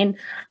airplane.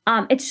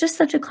 It's just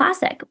such a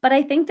classic. But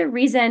I think the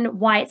reason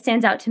why it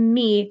stands out to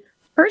me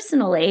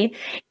personally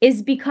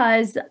is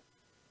because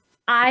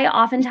I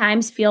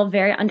oftentimes feel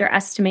very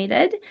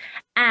underestimated.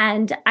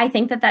 And I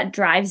think that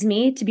drives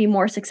me to be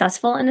more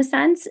successful in a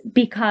sense,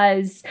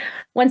 because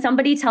when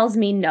somebody tells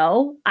me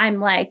no, I'm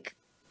like,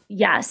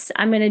 yes,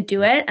 I'm going to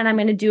do it. And I'm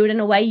going to do it in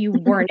a way you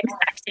weren't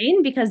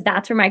expecting, because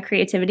that's where my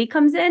creativity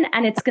comes in.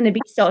 And it's going to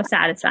be so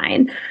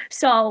satisfying.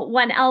 So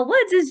when Elle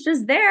Woods is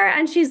just there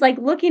and she's like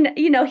looking,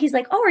 he's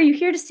like, "Oh, are you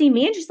here to see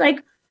me?" And she's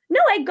like, "No,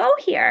 I go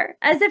here,"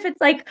 as if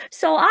it's like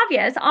so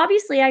obvious.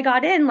 Obviously, I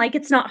got in, like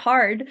it's not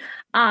hard.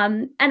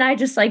 And I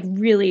just like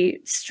really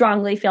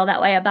strongly feel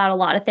that way about a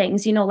lot of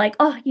things, like,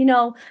 "Oh,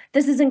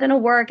 this isn't going to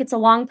work. It's a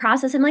long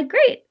process." I'm like,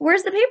 "Great.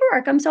 Where's the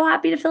paperwork? I'm so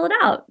happy to fill it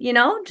out.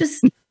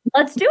 Just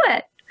let's do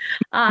it."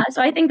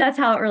 So I think that's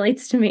how it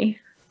relates to me.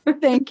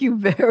 Thank you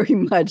very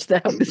much.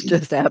 That was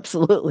just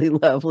absolutely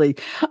lovely.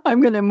 I'm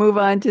going to move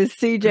on to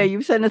CJ.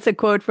 You've sent us a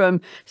quote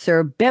from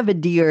Sir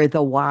Bedivere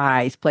the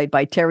Wise, played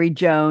by Terry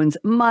Jones,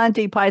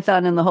 Monty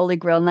Python and the Holy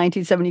Grail,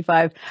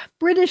 1975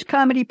 British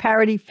comedy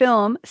parody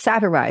film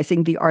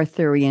satirizing the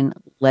Arthurian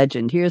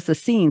legend. Here's the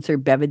scene. Sir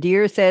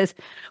Bedivere says,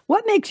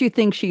 "What makes you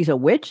think she's a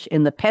witch?"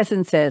 And the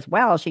peasant says,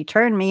 "Well, she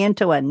turned me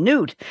into a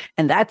newt."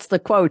 And that's the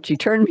quote. "She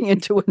turned me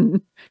into a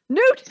newt.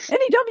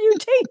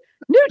 N-E-W-T.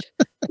 Newt.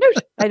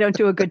 Newt." I don't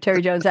do a good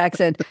Terry Jones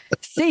accent.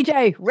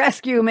 CJ,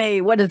 rescue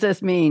me. What does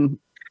this mean?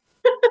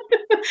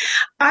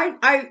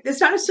 It's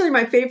not necessarily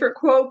my favorite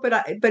quote,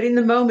 but in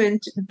the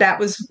moment, that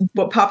was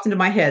what popped into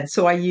my head.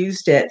 So I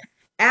used it.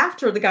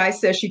 After the guy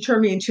says she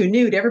turned me into a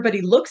newt,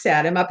 everybody looks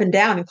at him up and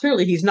down, and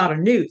clearly he's not a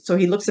newt. So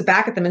he looks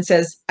back at them and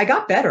says, "I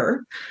got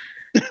better."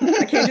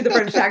 I can't do the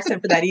British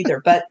accent for that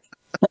either, but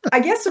I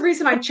guess the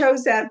reason I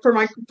chose that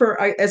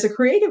as a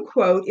creative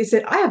quote is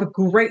that I have a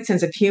great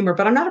sense of humor,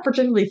 but I'm not a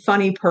particularly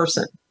funny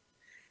person.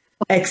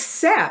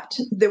 Except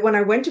that when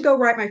I went to go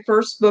write my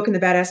first book in the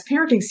Badass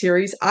Parenting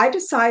series, I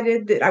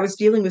decided that I was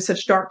dealing with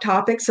such dark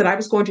topics that I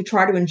was going to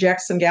try to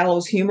inject some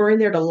gallows humor in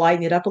there to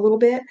lighten it up a little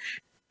bit.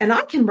 And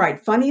I can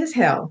write funny as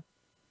hell.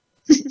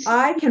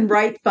 I can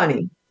write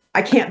funny.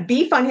 I can't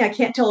be funny. I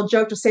can't tell a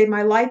joke to save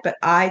my life, but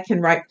I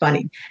can write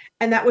funny.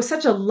 And that was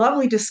such a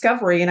lovely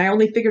discovery. And I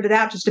only figured it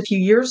out just a few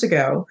years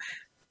ago.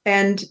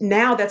 And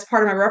now that's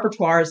part of my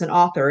repertoire as an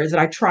author, is that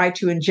I try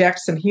to inject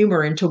some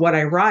humor into what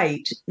I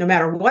write, no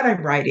matter what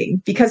I'm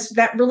writing, because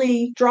that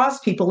really draws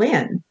people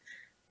in.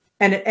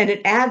 And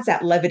it adds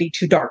that levity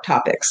to dark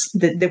topics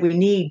that we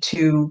need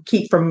to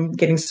keep from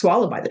getting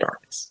swallowed by the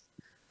darkness.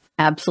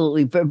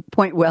 Absolutely.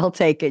 Point well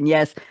taken.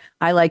 Yes.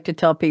 I like to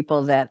tell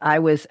people that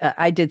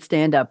I did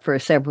stand up for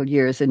several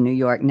years in New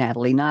York,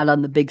 Natalie, not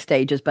on the big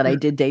stages, but I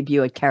did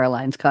debut at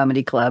Caroline's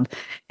Comedy Club.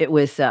 It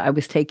was, I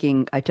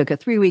took a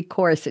 3-week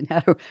course in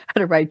how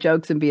to write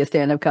jokes and be a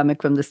stand-up comic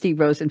from the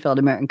Steve Rosenfeld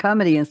American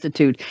Comedy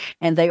Institute.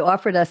 And they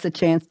offered us a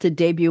chance to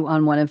debut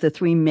on one of the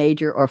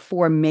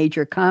 4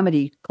 major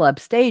comedy club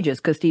stages,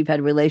 because Steve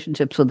had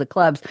relationships with the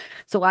clubs.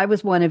 So I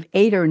was one of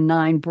 8 or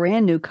 9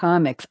 brand new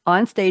comics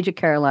on stage at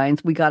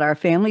Caroline's. We got our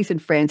families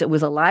and friends. It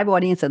was a live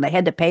audience and they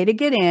had to pay to to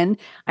get in.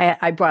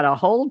 I brought a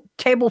whole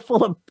table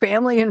full of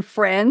family and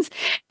friends,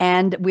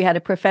 and we had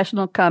a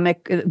professional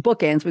comic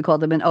bookends. We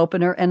called them an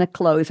opener and a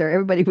closer.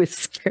 Everybody was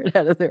scared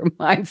out of their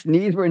minds.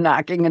 Knees were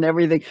knocking and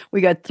everything.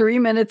 We got 3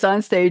 minutes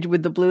on stage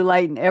with the blue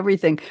light and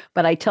everything.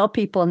 But I tell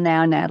people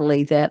now,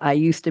 Natalie, that I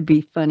used to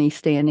be funny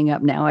standing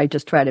up. Now I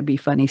just try to be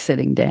funny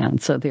sitting down.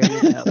 So there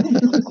you go.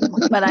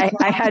 But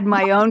I had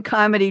my own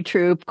comedy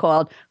troupe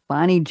called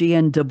Bonnie G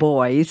and Du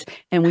Bois,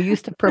 and we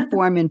used to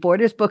perform in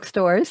Borders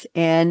bookstores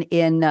and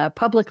in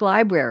public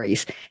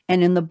libraries.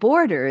 And in the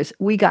Borders,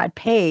 we got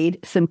paid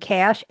some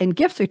cash and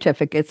gift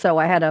certificates. So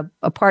I had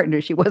a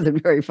partner. She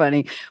wasn't very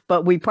funny,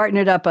 but we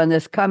partnered up on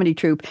this comedy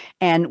troupe,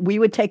 and we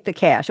would take the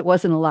cash. It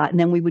wasn't a lot. And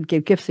then we would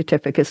give gift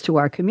certificates to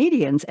our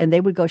comedians, and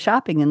they would go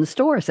shopping in the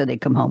store. So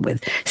they'd come home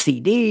with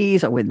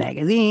CDs or with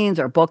magazines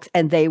or books,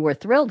 and they were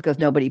thrilled because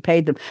nobody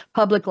paid them.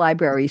 Public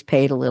libraries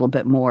paid a little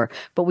bit more,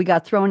 but we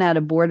got thrown out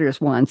of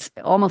Borders once.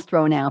 Almost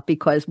thrown out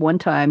because one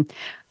time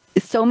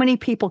so many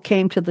people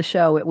came to the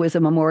show. It was a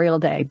Memorial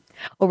Day.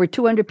 Over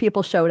 200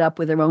 people showed up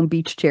with their own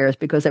beach chairs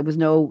because there was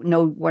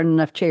weren't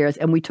enough chairs.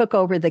 And we took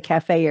over the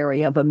cafe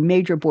area of a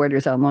major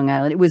Borders on Long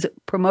Island. It was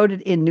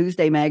promoted in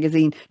Newsday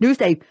magazine,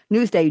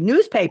 Newsday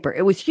newspaper.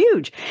 It was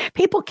huge.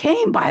 People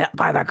came by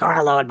the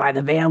carload, by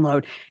the van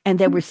load. And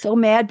they were so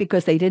mad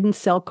because they didn't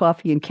sell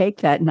coffee and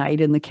cake that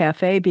night in the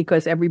cafe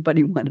because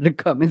everybody wanted to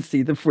come and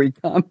see the free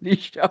comedy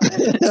show.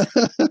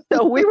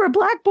 So we were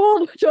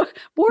blackballed.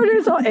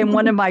 Borders. And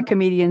one of my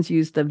comedians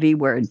used the V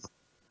word,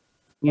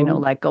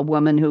 like a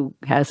woman who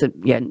hasn't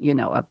yet,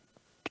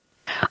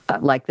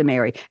 like the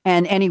Mary.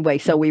 And anyway,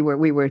 so we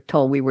were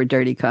told we were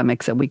dirty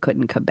comics and we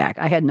couldn't come back.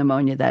 I had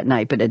pneumonia that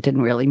night, but it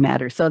didn't really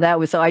matter. So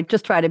I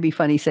just try to be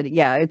funny sitting.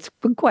 Yeah, it's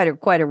quite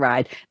a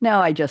ride. Now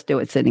I just do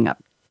it sitting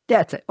up.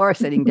 That's it. Or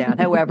sitting down.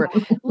 However,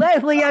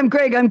 Leslie, I'm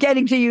Greg. I'm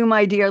getting to you,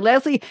 my dear.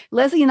 Leslie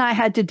and I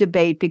had to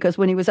debate because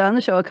when he was on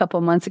the show a couple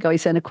of months ago, he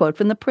sent a quote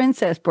from The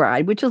Princess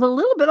Bride, which is a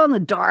little bit on the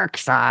dark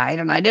side.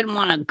 And I didn't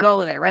want to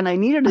go there. And I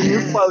needed a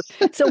new quote.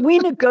 So we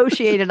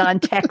negotiated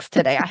on text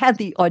today. I had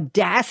the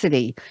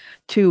audacity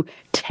to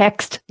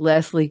text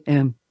Leslie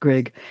M.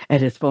 Greg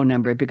at his phone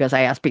number because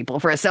I asked people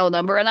for a cell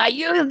number and I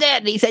used it.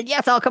 And he said,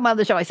 yes, I'll come on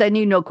the show. I said,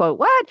 need no quote.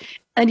 What?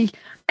 And he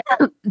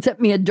sent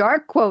me a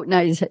dark quote. And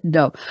I said,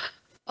 no.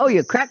 Oh,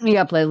 you cracked me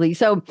up, Leslie.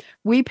 So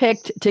we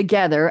picked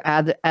together,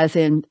 as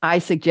in I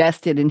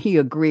suggested and he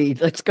agreed.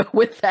 Let's go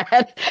with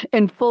that.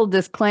 And full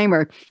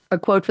disclaimer, a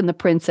quote from The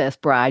Princess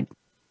Bride.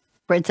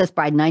 Princess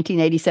Bride,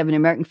 1987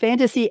 American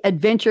fantasy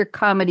adventure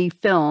comedy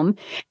film,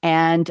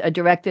 and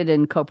directed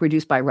and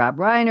co-produced by Rob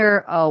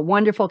Reiner. A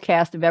wonderful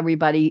cast of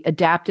everybody,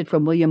 adapted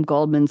from William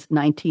Goldman's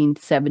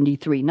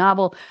 1973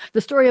 novel.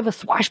 The story of a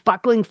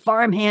swashbuckling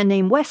farmhand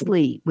named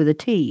Wesley, with a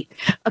T,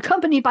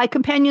 accompanied by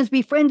companions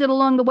befriended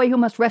along the way who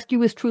must rescue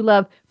his true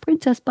love,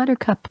 Princess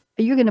Buttercup.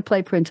 You're going to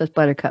play Princess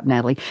Buttercup,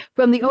 Natalie.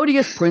 From the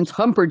odious Prince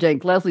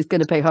Humperdinck, Leslie's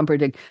going to play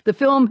Humperdinck. The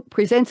film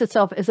presents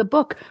itself as a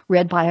book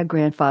read by a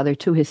grandfather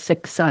to his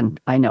sick son.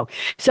 I know.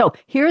 So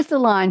here's the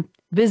line.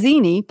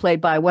 Vizzini,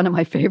 played by one of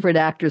my favorite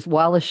actors,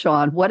 Wallace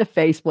Shawn. What a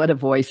face, what a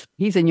voice.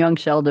 He's in Young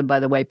Sheldon, by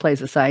the way,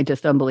 plays a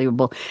scientist.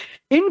 Unbelievable.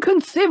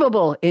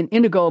 Inconceivable in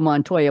Inigo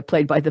Montoya,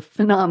 played by the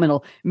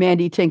phenomenal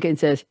Mandy Tinkin,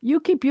 says,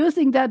 you keep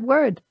using that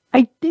word.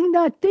 I do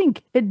not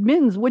think it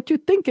means what you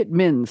think it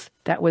means.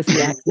 That was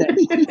the accent.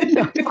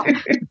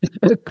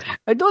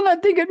 I do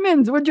not think it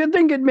means what you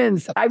think it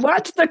means. I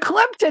watched the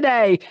clip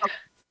today.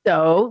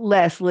 So,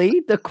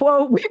 Leslie, the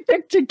quote we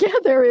picked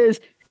together is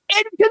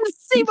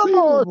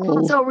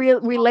inconceivable. So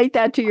relate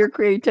that to your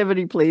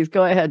creativity, please.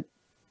 Go ahead.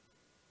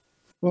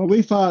 Well,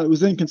 we thought it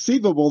was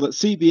inconceivable that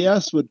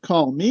CBS would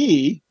call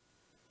me.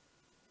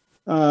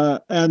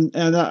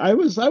 And I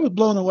was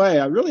blown away.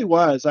 I really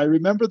was. I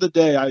remember the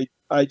day I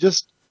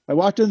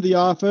walked into the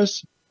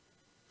office.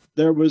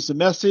 There was a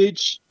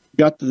message,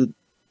 got the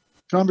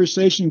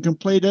conversation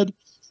completed.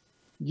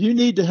 You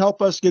need to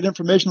help us get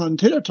information on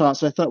Tater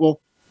Tots. I thought,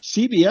 well,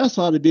 CBS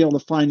ought to be able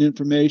to find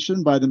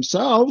information by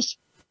themselves.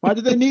 Why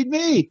do they need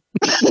me?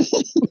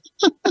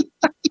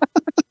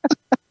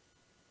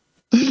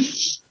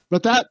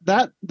 But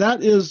that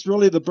is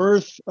really the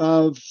birth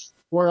of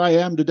where I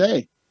am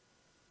today.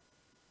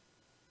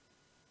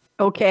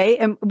 Okay.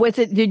 And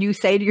did you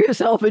say to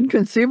yourself,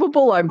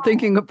 inconceivable? I'm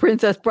thinking of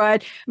Princess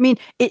Bride. I mean,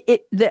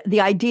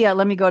 the idea,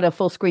 let me go to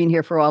full screen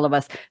here for all of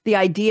us. The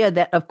idea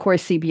that, of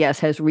course, CBS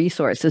has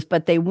resources,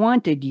 but they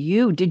wanted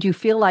you. Did you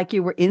feel like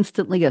you were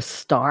instantly a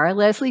star,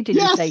 Leslie? Did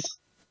you say,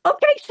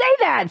 okay, say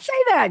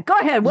that. Go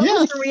ahead. What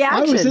was your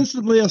reaction? I was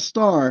instantly a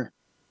star.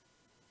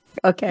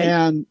 Okay.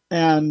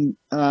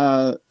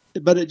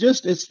 But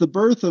it's the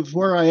birth of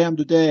where I am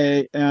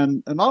today.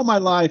 And all my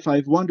life,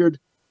 I've wondered,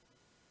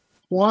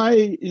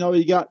 why,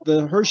 you got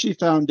the Hershey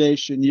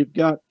Foundation, you've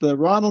got the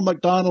Ronald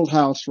McDonald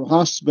House for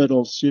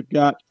hospitals, you've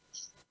got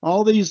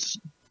all these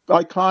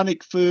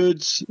iconic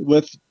foods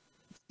with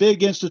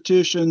big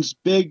institutions,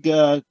 big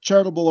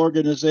charitable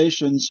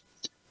organizations.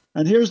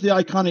 And here's the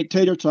iconic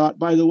tater tot.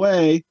 By the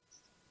way,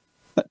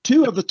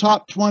 2 of the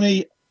top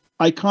 20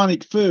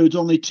 iconic foods,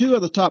 only 2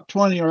 of the top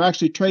 20 are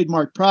actually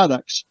trademark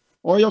products.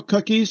 Oreo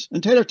cookies,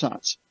 and tater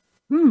tots.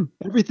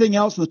 Everything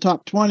else in the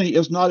top 20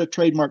 is not a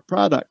trademark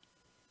product.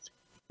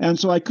 And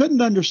so I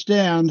couldn't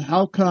understand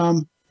how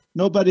come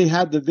nobody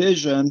had the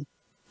vision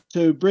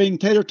to bring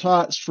tater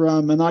tots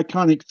from an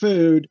iconic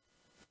food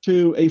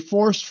to a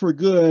force for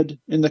good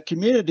in the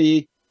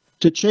community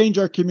to change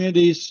our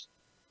communities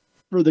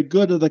for the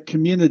good of the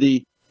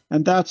community.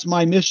 And that's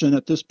my mission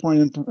at this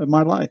point in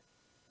my life.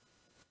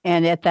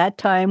 And at that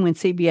time when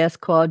CBS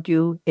called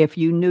you, if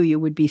you knew you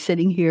would be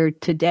sitting here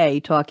today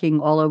talking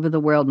all over the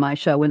world, my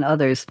show and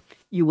others,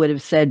 you would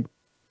have said,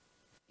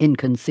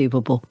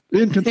 inconceivable.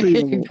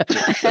 Inconceivable.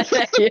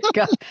 There you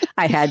go.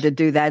 I had to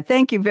do that.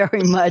 Thank you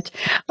very much.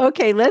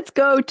 Okay, let's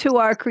go to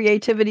our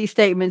creativity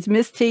statements.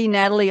 Miss T,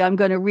 Natalie, I'm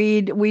going to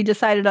read. We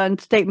decided on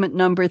statement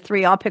number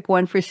 3. I'll pick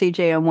one for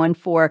CJ and one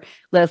for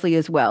Leslie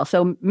as well.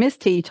 So Miss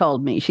T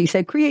told me, she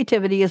said,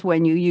 creativity is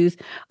when you use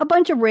a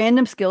bunch of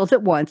random skills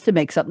at once to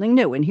make something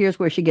new. And here's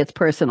where she gets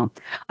personal.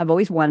 I've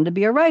always wanted to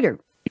be a writer.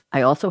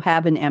 I also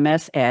have an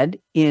MS Ed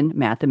in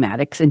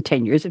mathematics and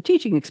 10 years of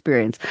teaching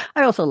experience.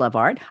 I also love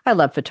art. I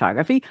love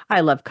photography.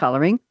 I love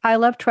coloring. I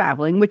love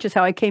traveling, which is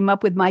how I came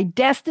up with my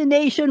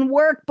destination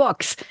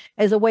workbooks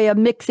as a way of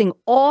mixing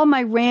all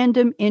my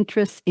random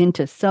interests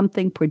into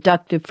something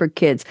productive for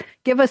kids.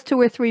 Give us 2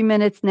 or 3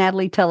 minutes.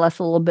 Natalie, tell us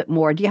a little bit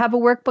more. Do you have a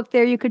workbook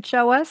there you could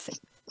show us?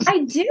 I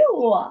do.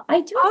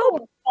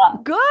 Oh,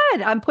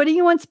 good. I'm putting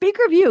you on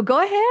speaker view.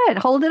 Go ahead.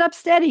 Hold it up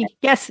steady.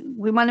 Yes,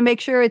 we want to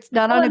make sure it's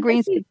not on a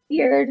green screen.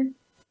 Weird.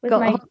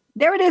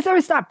 There it is. Oh,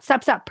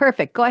 stop.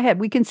 Perfect. Go ahead.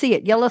 We can see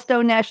it.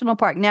 Yellowstone National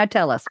Park. Now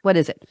tell us. What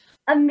is it?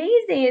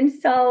 Amazing.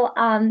 So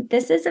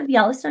this is of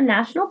Yellowstone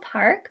National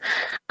Park.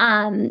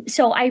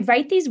 So I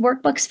write these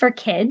workbooks for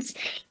kids.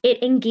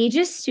 It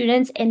engages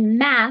students in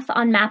math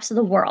on maps of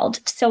the world.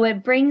 So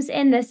it brings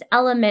in this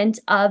element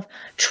of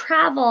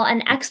travel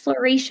and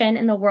exploration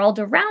in the world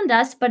around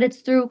us, but it's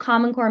through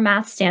Common Core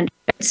math standards.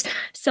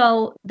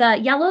 So the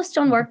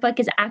Yellowstone workbook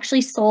is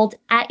actually sold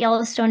at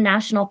Yellowstone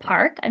National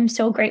Park. I'm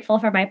so grateful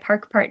for my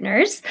park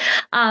partners.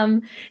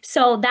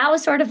 So that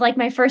was sort of like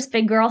my first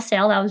big girl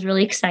sale. That was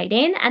really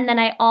exciting. And then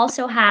I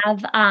also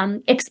have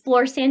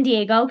Explore San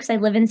Diego, because I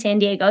live in San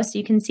Diego, so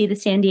you can see the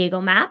San Diego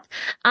map.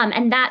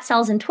 And that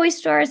sells in toy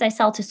stores. I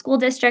sell to school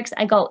districts.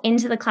 I go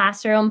into the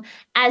classroom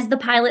as the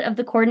pilot of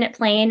the coordinate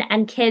plane,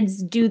 and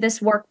kids do this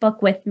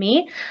workbook with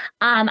me.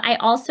 I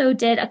also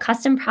did a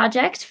custom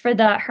project for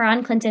the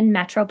Huron-Clinton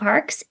Metro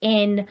Parks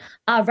in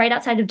right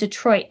outside of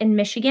Detroit in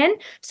Michigan.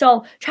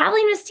 So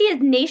Traveling Miss T is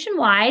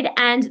nationwide.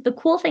 And the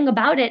cool thing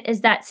about it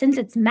is that since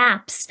it's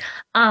maps,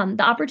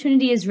 the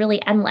opportunity is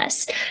really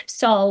endless.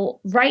 So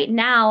right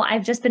now,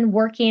 I've just been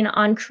working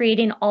on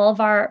creating all of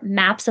our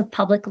maps of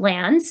public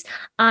lands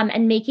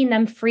and making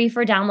them free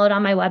for download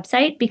on my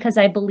website, because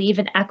I believe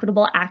in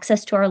equitable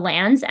access to our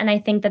lands. And I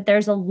think that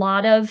there's a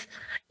lot of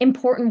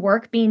important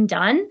work being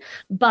done,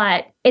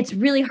 but it's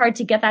really hard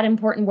to get that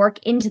important work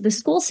into the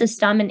school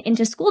system and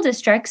into school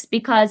districts,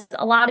 because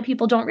a lot of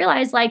people don't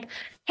realize, like,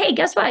 hey,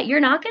 guess what? You're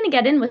not going to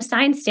get in with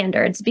science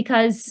standards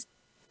because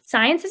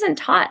science isn't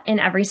taught in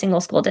every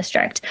single school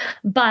district.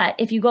 But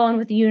if you go in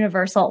with a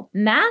universal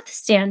math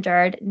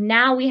standard,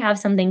 now we have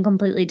something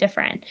completely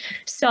different.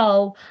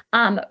 So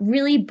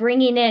really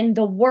bringing in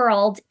the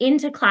world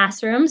into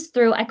classrooms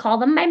through, I call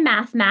them my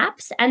math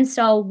maps. And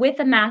so with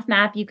a math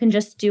map, you can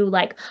just do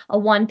like a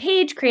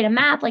 1-page, create a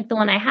map like the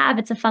one I have.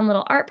 It's a fun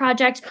little art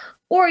project.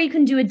 Or you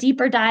can do a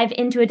deeper dive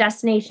into a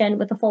destination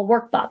with a full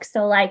workbook.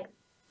 So like,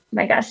 oh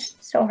my gosh,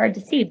 so hard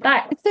to see,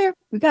 but it's there.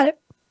 We got it.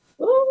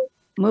 Ooh.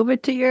 Move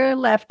it to your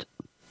left.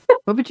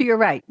 Move it to your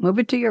right. Move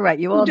it to your right.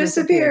 You all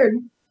disappeared.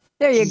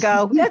 There you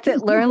go. That's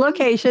it. Learn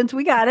locations.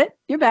 We got it.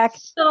 You're back.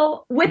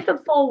 So with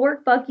the full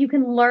workbook, you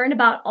can learn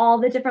about all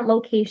the different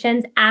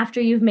locations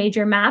after you've made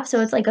your map. So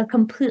it's like a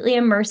completely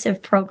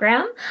immersive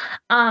program.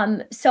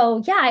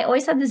 So yeah, I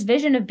always had this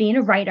vision of being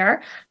a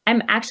writer.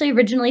 I'm actually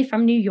originally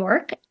from New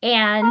York,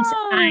 and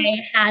I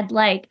had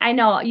I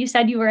know you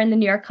said you were in the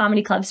New York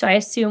Comedy Club, so I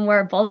assume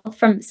we're both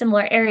from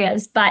similar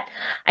areas, but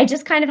I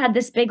just kind of had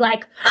this big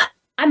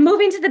I'm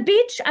moving to the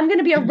beach. I'm going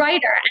to be a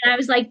writer. And I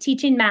was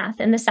teaching math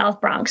in the South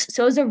Bronx.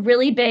 So it was a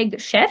really big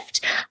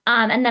shift.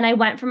 And then I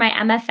went for my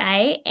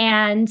MFA,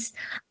 and,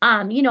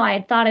 I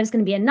had thought I was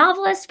going to be a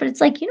novelist, but it's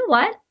you know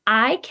what?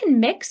 I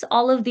can mix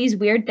all of these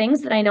weird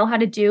things that I know how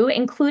to do,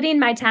 including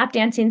my tap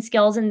dancing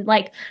skills, and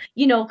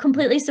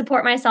completely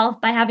support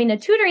myself by having a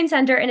tutoring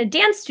center and a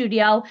dance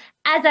studio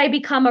as I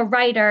become a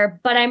writer,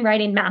 but I'm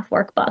writing math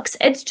workbooks.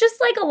 It's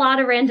just a lot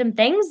of random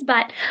things,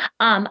 but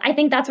I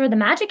think that's where the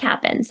magic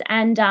happens.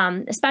 And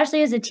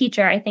especially as a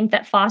teacher, I think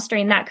that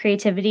fostering that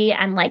creativity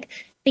and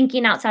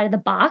thinking outside of the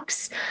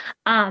box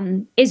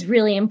is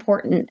really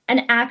important.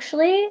 And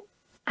actually,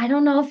 I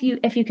don't know if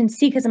you can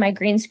see because of my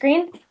green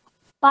screen,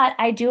 but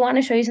I do want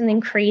to show you something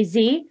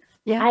crazy.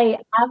 Yeah. I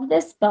have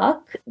this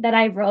book that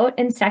I wrote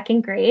in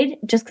 2nd grade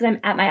just because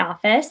I'm at my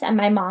office, and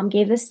my mom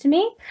gave this to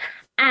me.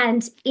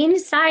 And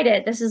inside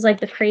it, this is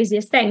the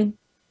craziest thing.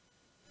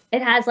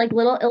 It has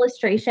little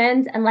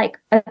illustrations and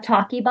a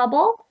talkie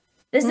bubble.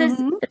 This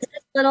is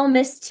little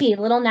Miss T,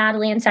 little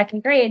Natalie in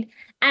 2nd grade.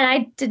 And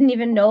I didn't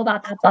even know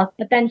about that book.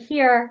 But then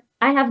here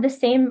I have the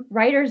same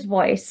writer's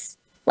voice,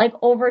 like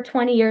over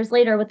 20 years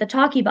later with the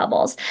talkie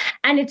bubbles.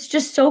 And it's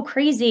just so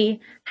crazy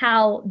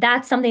how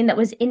that's something that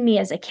was in me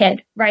as a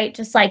kid, right?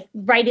 Just like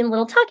writing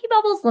little talkie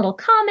bubbles, little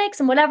comics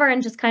and whatever,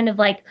 and just kind of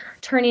like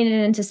turning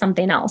it into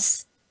something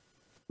else.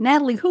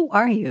 Natalie, who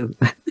are you?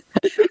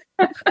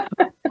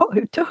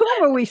 To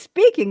whom are we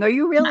speaking? Are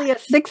you really a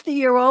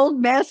 60-year-old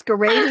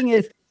masquerading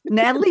as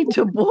Natalie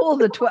Teboul,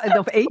 the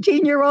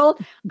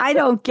 18-year-old? I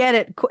don't get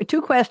it.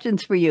 Two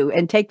questions for you,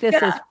 and take this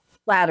as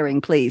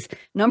flattering, please.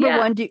 Number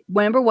one,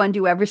 do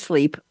you ever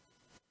sleep?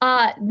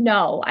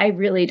 No, I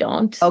really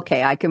don't.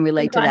 Okay, I can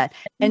relate to that.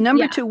 And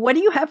number two, what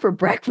do you have for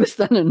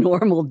breakfast on a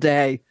normal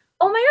day?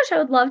 Oh my gosh, I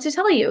would love to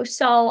tell you.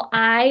 So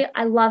I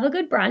love a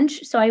good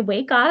brunch. So I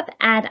wake up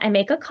and I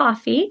make a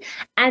coffee,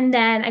 and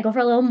then I go for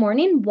a little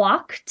morning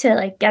walk to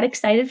like get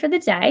excited for the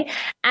day.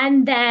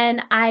 And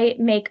then I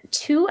make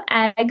 2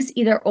 eggs,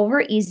 either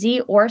over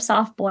easy or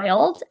soft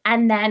boiled,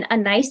 and then a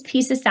nice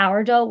piece of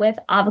sourdough with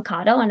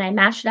avocado, and I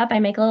mash it up. I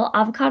make a little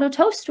avocado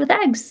toast with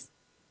eggs.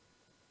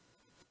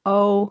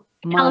 Oh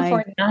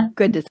my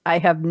goodness, I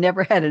have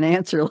never had an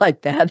answer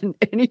like that in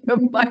any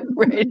of my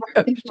radio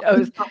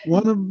shows.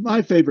 One of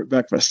my favorite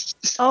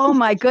breakfasts. Oh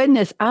my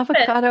goodness,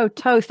 avocado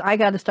toast. I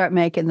got to start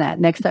making that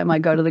next time I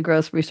go to the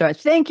grocery store.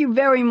 Thank you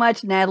very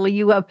much, Natalie.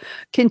 You have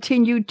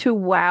continued to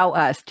wow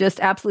us. Just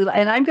absolutely.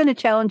 And I'm going to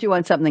challenge you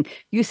on something.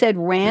 You said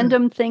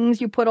random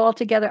things you put all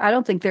together. I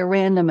don't think they're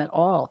random at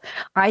all.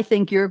 I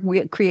think your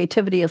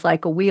creativity is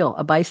like a wheel,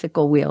 a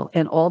bicycle wheel,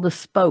 and all the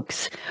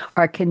spokes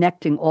are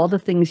connecting all the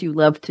things you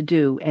love to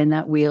do. And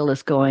that wheel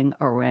is going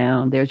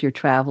around. There's your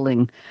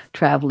traveling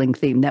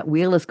theme. That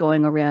wheel is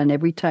going around.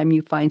 Every time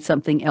you find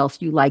something else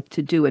you like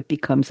to do, it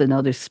becomes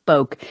another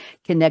spoke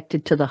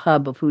connected to the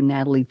hub of who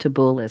Natalie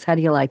Teboul is. How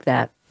do you like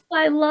that?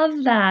 I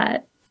love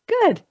that.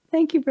 Good.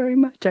 Thank you very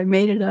much. I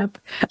made it up.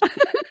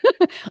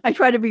 I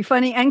try to be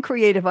funny and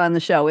creative on the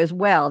show as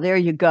well. There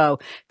you go.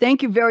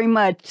 Thank you very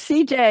much.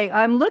 CJ,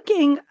 I'm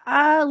looking.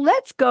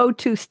 Let's go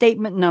to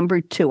statement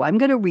number 2. I'm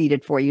going to read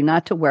it for you,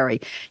 not to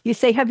worry. You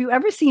say, have you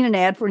ever seen an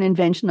ad for an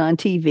invention on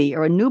TV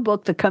or a new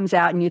book that comes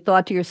out and you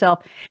thought to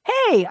yourself,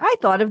 hey, I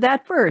thought of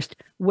that first?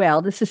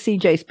 Well, this is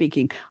CJ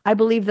speaking. I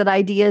believe that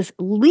ideas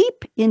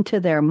leap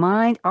into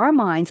our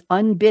minds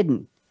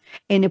unbidden.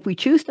 And if we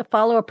choose to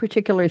follow a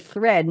particular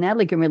thread,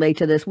 Natalie can relate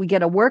to this, we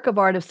get a work of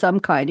art of some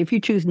kind. If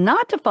you choose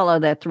not to follow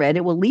that thread,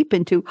 it will leap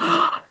into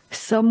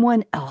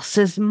someone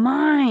else's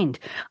mind.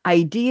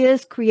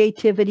 Ideas,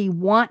 creativity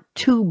want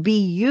to be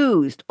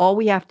used. All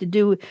we have to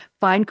do,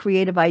 find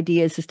creative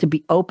ideas, is to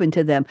be open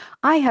to them.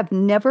 I have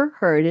never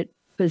heard it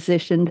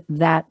positioned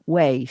that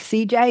way.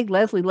 CJ,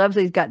 Leslie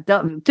Lovesley's got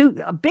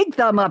a big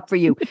thumb up for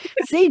you.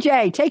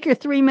 CJ, take your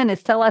 3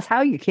 minutes. Tell us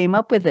how you came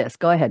up with this.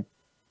 Go ahead.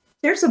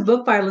 There's a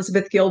book by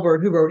Elizabeth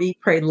Gilbert, who wrote Eat,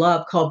 Pray,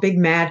 Love, called Big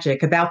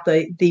Magic, about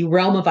the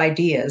realm of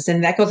ideas.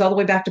 And that goes all the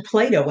way back to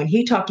Plato when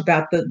he talked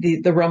about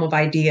the realm of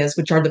ideas,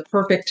 which are the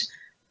perfect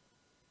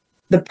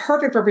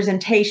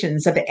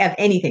representations of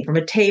anything, from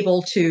a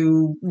table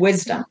to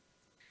wisdom.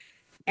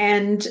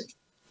 And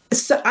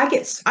so I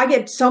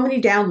get so many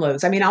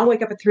downloads. I mean, I'll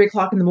wake up at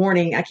 3:00 in the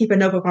morning. I keep a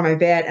notebook on my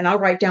bed and I'll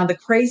write down the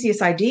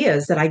craziest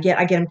ideas that I get.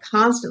 I get them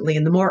constantly.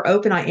 And the more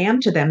open I am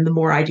to them, the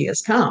more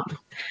ideas come.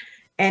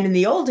 And in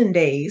the olden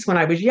days, when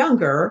I was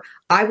younger,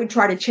 I would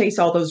try to chase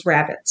all those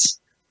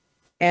rabbits.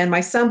 And my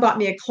son bought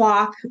me a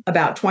clock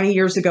about 20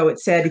 years ago. It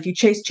said, if you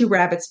chase 2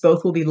 rabbits,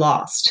 both will be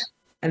lost.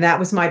 And that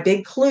was my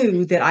big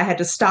clue that I had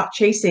to stop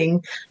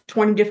chasing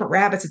 20 different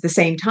rabbits at the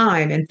same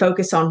time and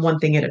focus on one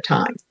thing at a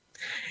time,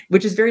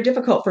 which is very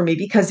difficult for me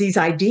because these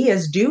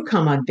ideas do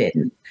come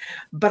unbidden.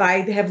 But I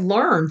have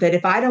learned that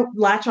if I don't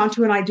latch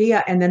onto an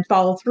idea and then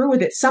follow through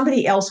with it,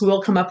 somebody else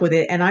will come up with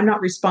it. And I'm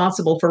not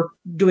responsible for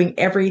doing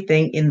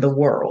everything in the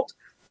world.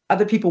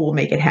 Other people will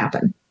make it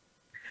happen.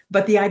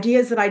 But the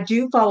ideas that I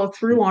do follow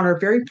through on are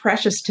very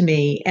precious to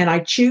me. And I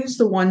choose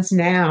the ones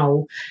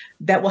now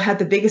that will have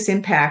the biggest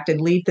impact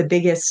and make the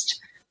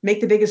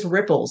biggest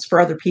ripples for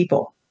other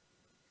people.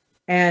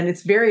 And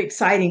it's very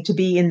exciting to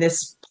be in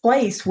this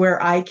place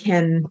where I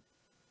can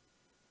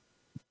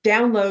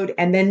download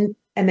and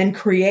then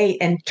create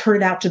and turn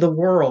it out to the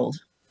world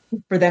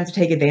for them to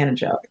take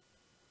advantage of.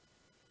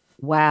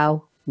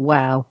 Wow.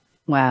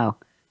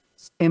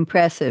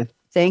 Impressive.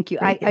 Thank you.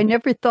 I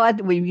never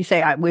thought when you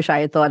say, I wish I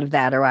had thought of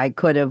that, or I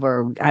could have,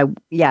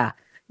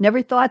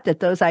 never thought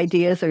that those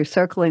ideas are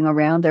circling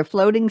around. They're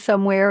floating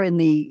somewhere in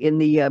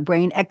the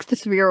brain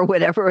ectosphere or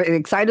whatever,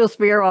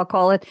 excitosphere, I'll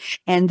call it,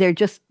 and they're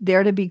just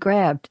there to be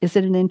grabbed.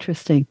 Isn't it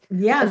interesting?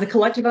 Yeah, the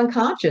collective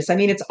unconscious. I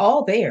mean, it's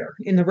all there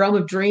in the realm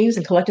of dreams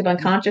and collective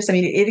unconscious. I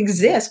mean, it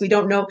exists. We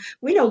don't know.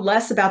 We know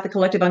less about the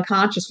collective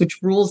unconscious, which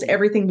rules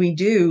everything we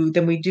do,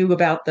 than we do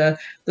about the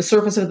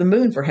surface of the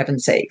moon, for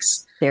heaven's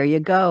sakes. There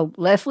you go.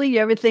 Leslie, you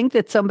ever think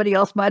that somebody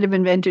else might have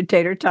invented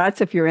tater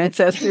tots if your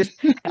ancestors?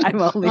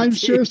 I'm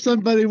sure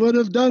somebody would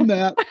have done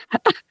that.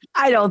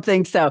 I don't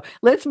think so.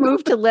 Let's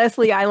move to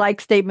Leslie. I like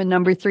statement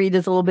number 3. It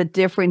is a little bit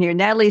different here.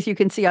 Natalie, as you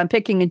can see, I'm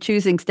picking and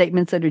choosing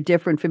statements that are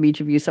different from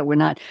each of you, so we're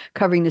not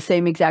covering the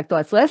same exact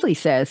thoughts. Leslie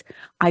says,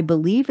 I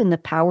believe in the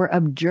power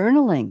of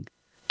journaling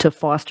to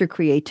foster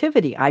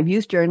creativity. I've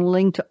used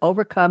journaling to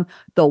overcome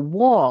the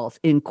walls,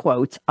 in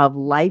quotes, of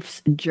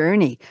life's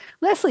journey.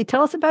 Leslie,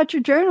 tell us about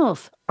your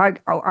journals.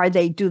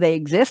 Do they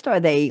exist? Are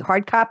they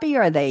hard copy?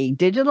 Are they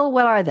digital?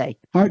 What are they?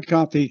 Hard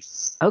copy.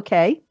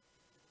 Okay.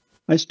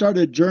 I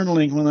started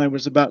journaling when I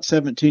was about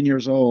 17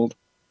 years old.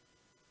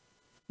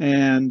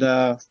 And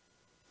I've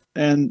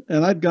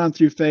gone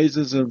through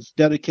phases of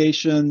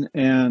dedication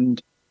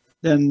and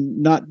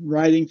then not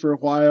writing for a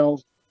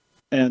while.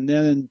 And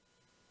then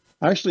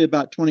actually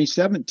about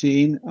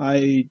 2017,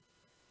 I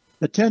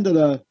attended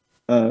a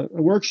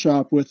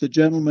workshop with a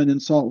gentleman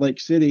in Salt Lake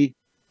City.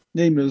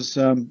 Name is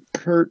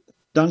Kurt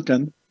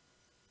Duncan.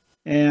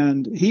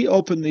 And he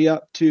opened me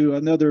up to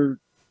another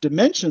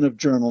dimension of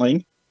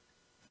journaling.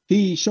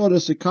 He showed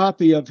us a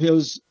copy of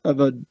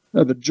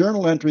a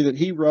journal entry that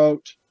he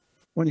wrote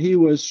when he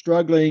was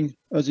struggling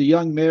as a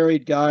young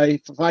married guy,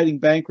 fighting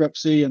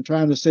bankruptcy and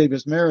trying to save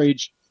his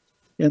marriage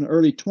in the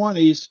early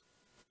 20s,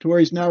 to where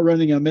he's now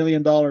running $1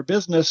 million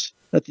business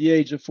at the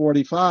age of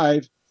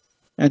 45.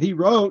 And he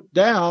wrote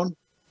down,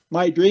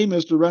 my dream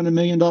is to run $1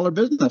 million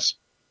business.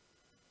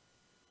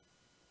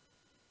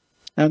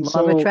 And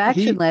law of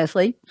attraction,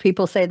 Leslie.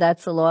 People say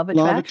that's the law of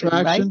attraction,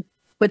 right?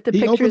 With the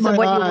pictures of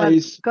what you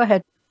want. Go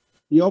ahead.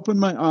 He opened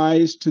my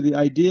eyes to the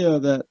idea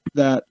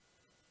that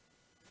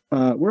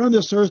we're on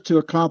this earth to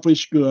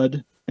accomplish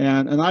good.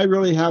 And I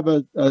really have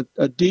a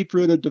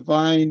deep-rooted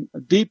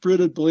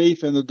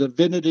belief in the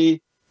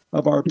divinity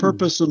of our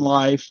purpose in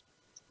life.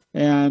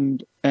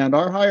 And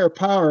our higher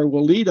power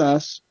will lead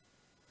us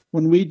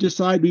when we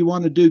decide we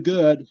want to do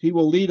good. He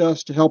will lead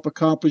us to help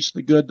accomplish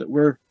the good that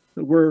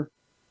we're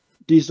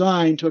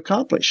designed to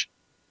accomplish.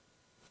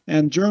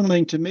 And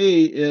journaling to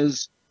me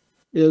is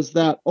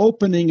that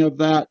opening of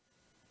that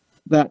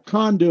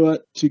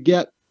conduit to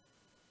get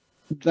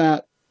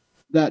that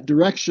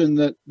direction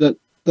that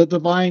the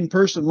divine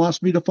person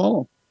wants me to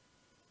follow.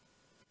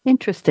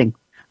 Interesting.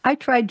 I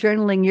tried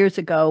journaling years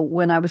ago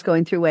when I was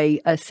going through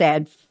a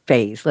sad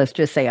phase. Let's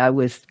just say I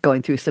was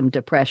going through some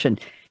depression.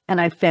 And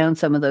I found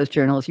some of those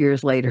journals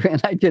years later,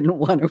 and I didn't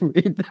want to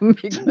read them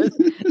because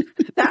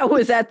that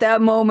was at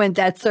that moment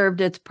that served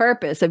its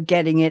purpose of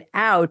getting it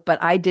out.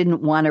 But I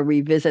didn't want to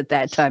revisit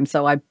that time.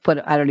 So I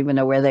don't even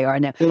know where they are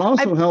now. It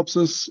also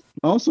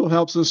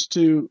helps us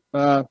to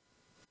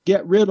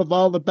get rid of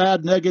all the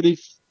bad, negative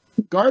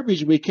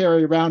garbage we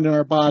carry around in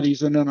our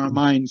bodies and in our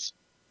minds.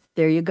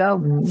 There you go.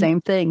 Mm-hmm.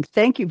 Same thing.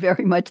 Thank you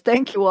very much.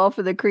 Thank you all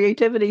for the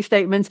creativity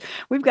statements.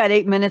 We've got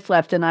 8 minutes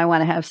left, and I want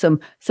to have some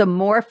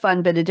more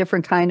fun, but a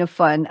different kind of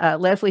fun.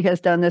 Leslie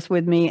has done this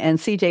with me, and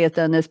CJ has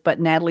done this, but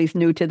Natalie's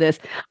new to this.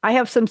 I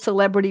have some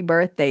celebrity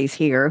birthdays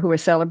here who are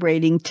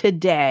celebrating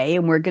today,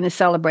 and we're going to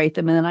celebrate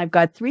them. And then I've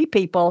got 3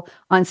 people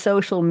on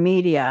social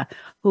media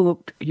who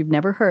you've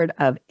never heard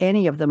of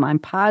any of them, I'm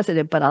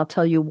positive, but I'll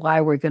tell you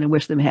why we're going to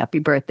wish them happy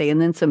birthday. And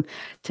then some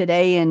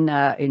today in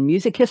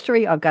music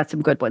history, I've got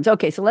some good ones.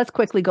 Okay, so let's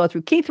quickly go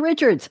through Keith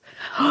Richards.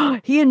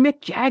 He and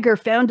Mick Jagger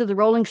founded the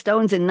Rolling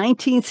Stones in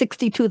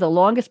 1962, the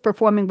longest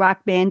performing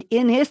rock band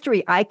in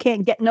history. I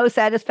Can't Get No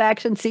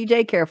Satisfaction,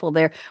 CJ, careful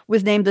there,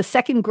 was named the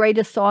 2nd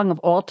greatest song of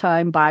all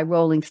time by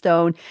Rolling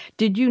Stone.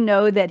 Did you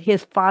know that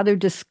his father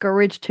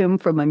discouraged him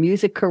from a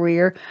music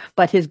career,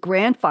 but his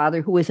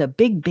grandfather, who was a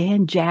big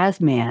band jazz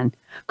man,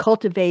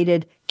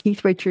 cultivated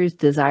Keith Richards'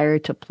 desire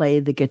to play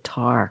the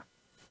guitar?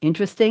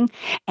 Interesting.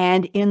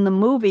 And in the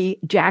movie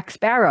Jack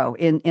Sparrow,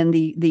 in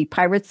the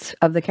Pirates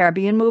of the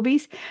Caribbean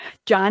movies,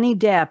 Johnny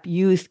Depp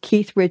used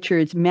Keith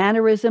Richards'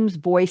 mannerisms,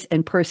 voice,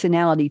 and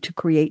personality to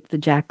create the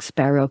Jack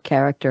Sparrow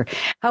character.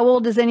 How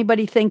old does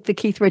anybody think the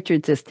Keith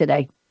Richards is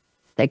today?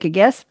 Take a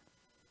guess.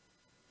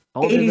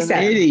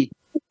 87.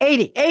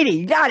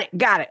 80.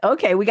 Got it.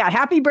 Okay, we got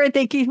happy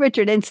birthday, Keith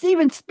Richard. And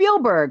Steven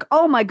Spielberg.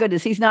 Oh, my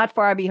goodness, he's not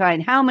far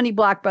behind. How many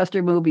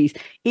blockbuster movies?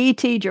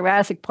 E.T.,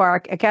 Jurassic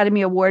Park,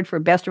 Academy Award for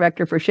Best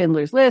Director for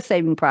Schindler's List,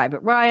 Saving Private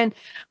Ryan,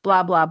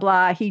 blah, blah,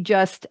 blah. He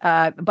just,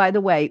 by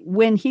the way,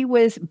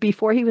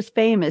 before he was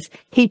famous,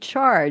 he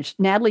charged,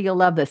 Natalie, you'll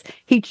love this,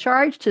 he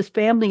charged his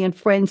family and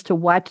friends to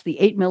watch the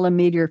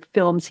 8mm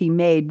films he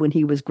made when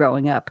he was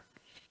growing up.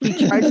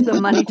 He charged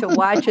them money to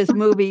watch his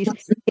movies.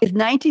 His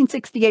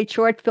 1968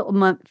 short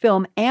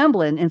film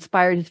Amblin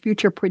inspired his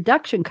future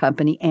production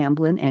company,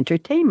 Amblin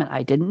Entertainment.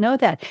 I didn't know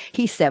that.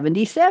 He's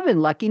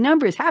 77. Lucky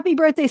numbers. Happy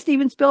birthday,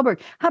 Steven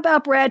Spielberg. How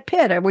about Brad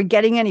Pitt? Are we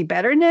getting any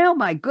better now?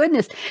 My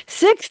goodness.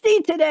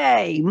 60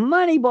 today.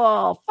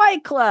 Moneyball,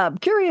 Fight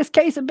Club, Curious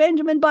Case of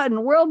Benjamin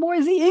Button, World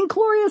War Z,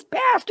 Inglourious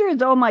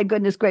Bastards. Oh, my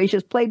goodness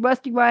gracious. Played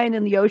Rusty Ryan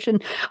in the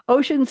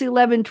Ocean's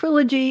 11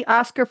 trilogy.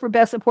 Oscar for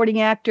Best Supporting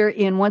Actor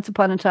in Once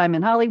Upon a Time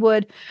in Hollywood.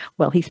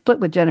 Well, he split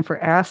with Jennifer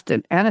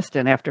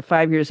Aniston after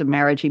 5 years of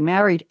marriage. He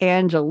married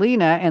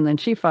Angelina, and then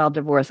she filed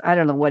divorce. I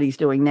don't know what he's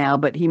doing now,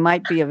 but he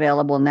might be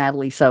available,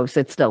 Natalie, so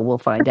sit still. We'll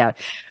find out.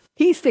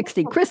 He's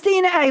 60.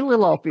 A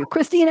little old for you.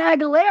 Christina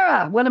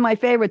Aguilera, one of my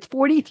favorites,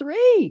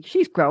 43.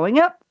 She's growing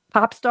up.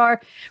 Pop star,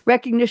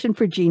 recognition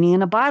for Genie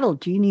in a Bottle.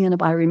 Genie in a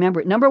Bottle,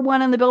 remember it. Number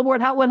 1 on the Billboard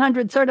Hot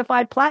 100,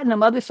 certified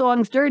platinum. Other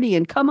songs, Dirty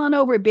and Come On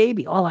Over,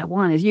 Baby. All I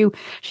Want Is You.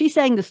 She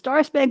sang the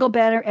Star Spangled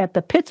Banner at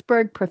the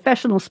Pittsburgh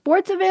professional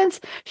sports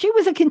events. She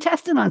was a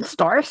contestant on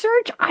Star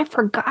Search. I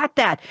forgot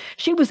that.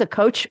 She was a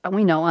coach,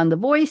 we know, on The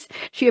Voice.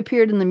 She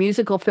appeared in the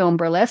musical film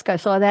Burlesque. I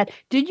saw that.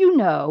 Did you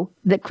know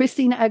that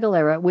Christina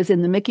Aguilera was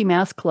in the Mickey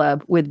Mouse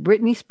Club with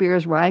Britney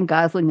Spears, Ryan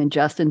Gosling, and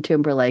Justin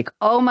Timberlake?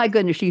 Oh my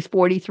goodness, she's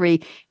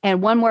 43.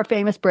 And one more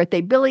famous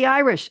birthday, Billie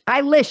Eilish.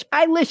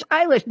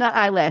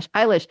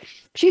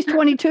 She's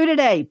 22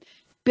 today.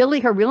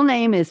 Billie, her real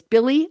name is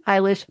Billie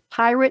Eilish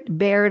Pirate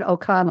Baird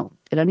O'Connell.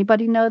 Did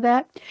anybody know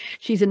that?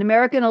 She's an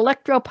American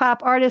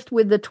electro-pop artist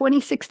with the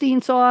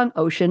 2016 song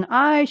Ocean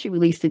Eye. She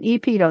released an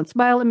EP, Don't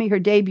Smile at Me, her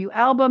debut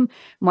album,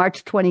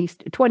 March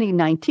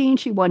 2019.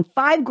 She won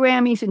 5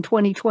 Grammys in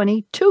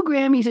 2020, 2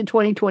 Grammys in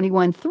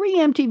 2021, 3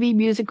 MTV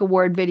Music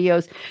Award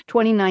videos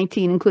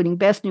 2019, including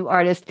Best New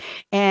Artist,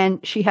 and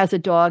she has a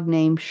dog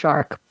named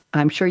Shark.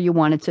 I'm sure you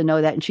wanted to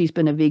know that, and she's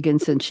been a vegan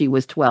since she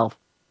was 12.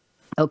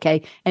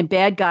 Okay, and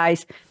Bad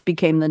Guys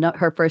became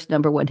her first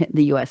number 1 hit in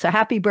the U.S. So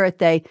happy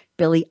birthday,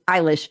 Billie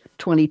Eilish,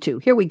 22.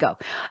 Here we go.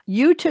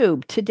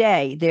 YouTube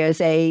today. There's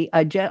a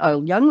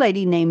young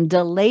lady named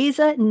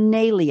Deleza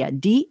Nalia,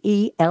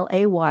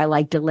 D-E-L-A-Y,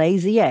 like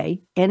Delezia,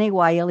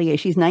 N-A-Y-L-E-A.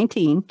 She's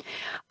 19.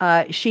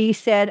 She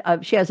said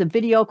she has a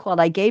video called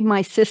 "I Gave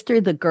My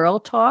Sister the Girl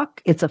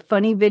Talk." It's a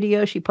funny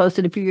video she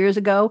posted a few years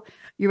ago.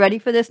 You ready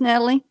for this,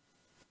 Natalie?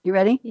 You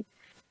ready?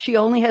 She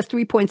only has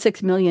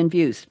 3.6 million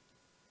views.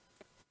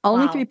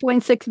 Only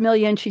 3.6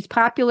 million. She's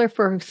popular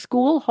for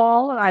school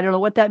haul. I don't know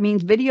what that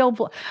means. Video,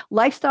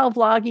 lifestyle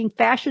vlogging,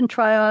 fashion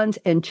try-ons,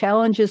 and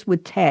challenges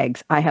with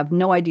tags. I have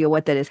no idea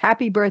what that is.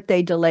 Happy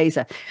birthday,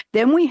 Deleza.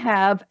 Then we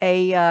have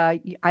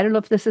I don't know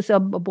if this is a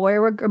boy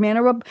or a man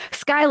or a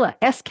Skyla,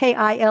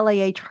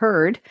 S-K-I-L-A-H,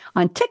 Heard,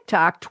 on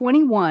TikTok,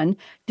 21,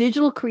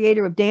 digital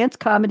creator of dance,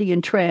 comedy,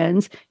 and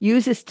trends,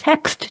 uses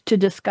text to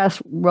discuss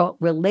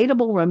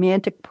relatable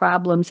romantic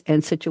problems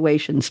and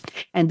situations.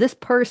 And this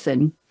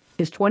person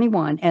is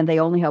 21, and they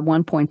only have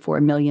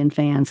 1.4 million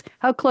fans.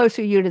 How close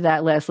are you to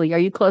that, Leslie? Are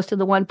you close to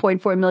the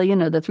 1.4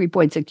 million or the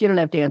 3.6? You don't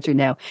have to answer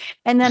now.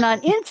 And then on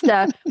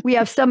Insta, we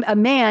have a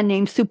man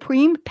named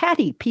Supreme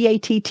Patty,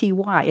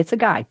 P-A-T-T-Y. It's a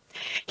guy.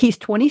 He's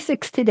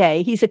 26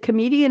 today. He's a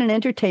comedian and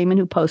entertainment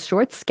who posts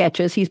short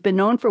sketches. He's been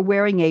known for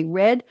wearing a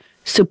red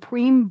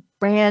Supreme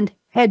brand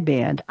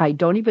headband. I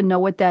don't even know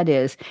what that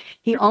is.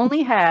 He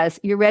only has,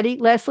 you ready,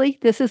 Leslie?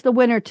 This is the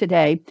winner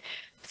today.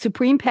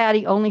 Supreme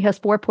Patty only has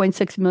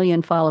 4.6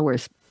 million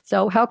followers.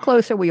 So how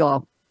close are we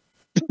all?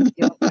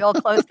 We all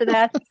close to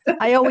that?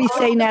 I always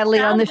say, Natalie,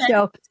 on the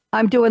show,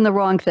 I'm doing the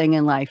wrong thing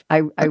in life. I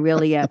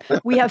really am.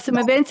 We have some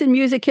events in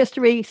music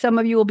history. Some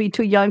of you will be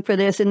too young for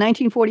this. In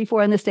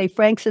 1944, on this day,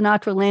 Frank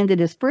Sinatra landed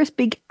his first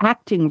big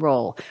acting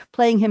role,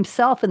 playing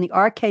himself in the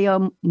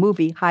RKO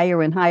movie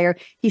Higher and Higher.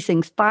 He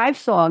sings 5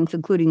 songs,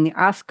 including the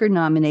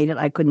Oscar-nominated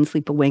I Couldn't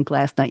Sleep a Wink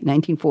Last Night,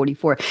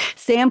 1944.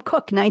 Sam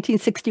Cooke,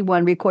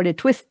 1961, recorded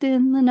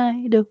Twistin' the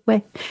Night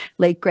Away.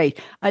 Late great.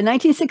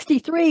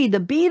 1963, the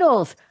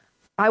Beatles,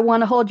 I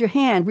Want to Hold Your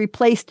Hand,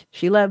 replaced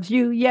She Loves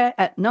You, Yeah,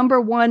 at number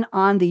 1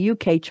 on the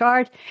UK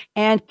chart.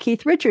 And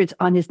Keith Richards,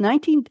 on his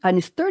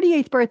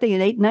 38th birthday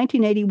in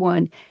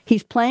 1981,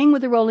 he's playing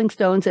with the Rolling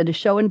Stones at a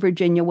show in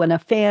Virginia when a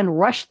fan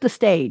rushed the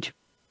stage.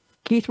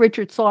 Keith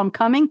Richards saw him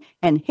coming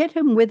and hit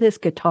him with his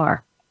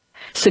guitar.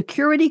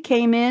 Security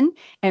came in,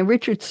 and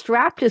Richards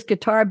strapped his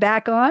guitar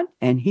back on,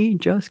 and he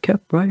just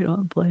kept right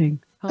on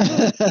playing.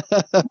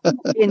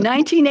 In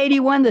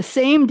 1981, the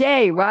same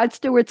day, Rod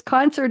Stewart's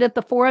concert at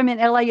the Forum in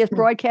LA is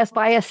broadcast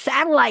via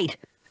satellite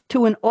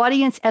to an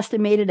audience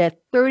estimated at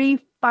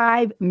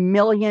 35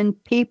 million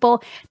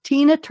people.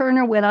 Tina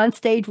Turner went on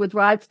stage with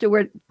Rod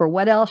Stewart for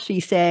what else? She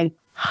sang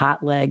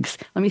Hot Legs.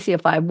 Let me see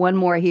if I have one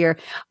more here.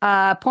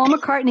 Paul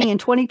McCartney in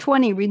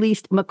 2020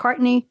 released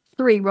McCartney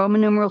 3, Roman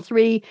numeral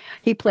 3.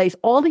 He plays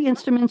all the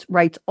instruments,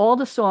 writes all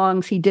the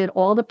songs. He did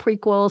all the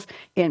prequels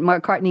in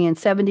McCartney in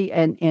 70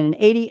 and in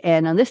 80.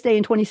 And on this day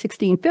in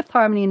 2016, Fifth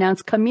Harmony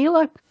announced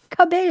Camila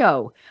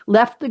Cabello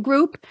left the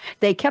group.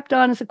 They kept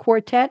on as a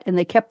quartet, and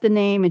they kept the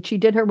name, and she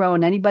did her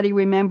own. Anybody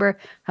remember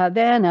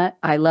Havana?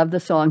 I love the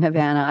song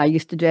Havana. I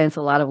used to dance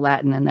a lot of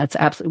Latin, and that's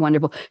absolutely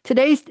wonderful.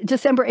 Today's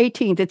December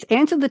 18th. It's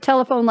Answer the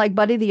Telephone Like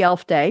Buddy the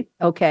Elf Day.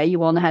 Okay,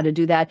 you all know how to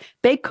do that.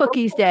 Bake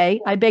Cookies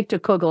Day. I baked a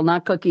kugel,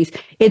 not cookies.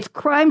 It's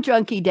Crime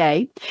Junkie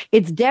Day.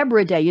 It's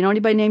Deborah Day. You know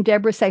anybody named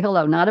Deborah? Say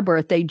hello. Not a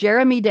birthday.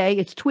 Jeremy Day.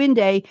 It's Twin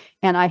Day.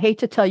 And I hate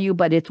to tell you,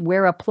 but it's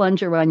Wear a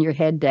Plunger on Your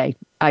Head Day.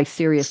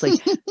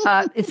 Seriously.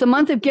 It's the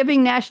month of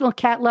giving, National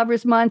Cat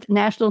Lovers Month,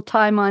 National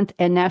Tie Month,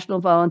 and National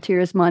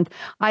Volunteers Month.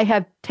 I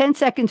have 10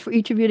 seconds for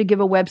each of you to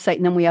give a website,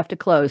 and then we have to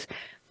close.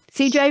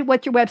 CJ,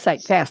 what's your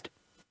website? Fast.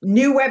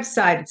 New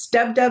website. It's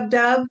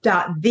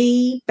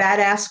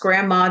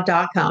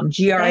www.thebadassgrandma.com.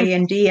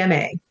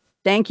 GRANDMA.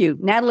 Thank you.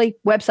 Natalie,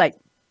 website.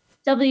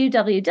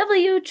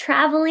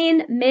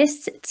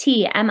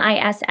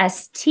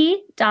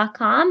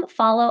 www.travelingmisst.com.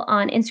 Follow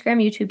on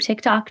Instagram, YouTube,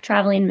 TikTok,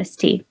 Traveling Miss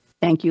T.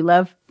 Thank you,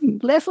 love.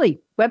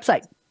 Leslie,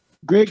 website.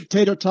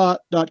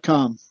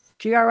 GrigTaterTot.com.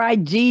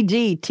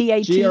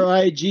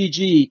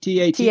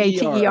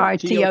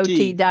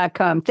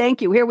 GrigGGTATERTOT.com.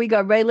 Thank you. Here we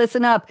go. Ray,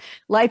 listen up.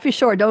 Life is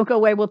short. Don't go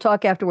away. We'll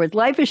talk afterwards.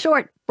 Life is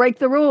short. Break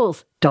the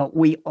rules. Don't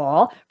we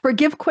all?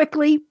 Forgive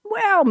quickly.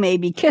 Well,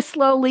 maybe. Kiss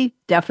slowly.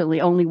 Definitely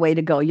only way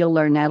to go. You'll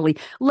learn, Natalie.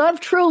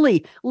 Love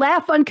truly.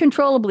 Laugh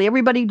uncontrollably.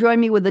 Everybody join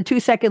me with a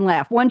 2-second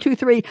laugh. 1, 2,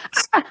 3.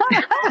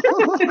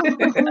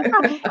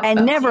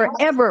 And never,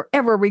 ever,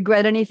 ever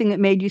regret anything that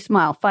made you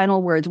smile.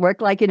 Final words. Work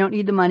like you don't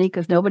need the money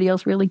because nobody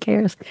else really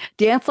cares.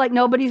 Dance like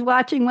nobody's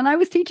watching. When I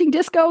was teaching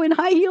disco in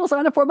high heels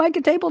on a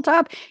Formica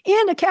tabletop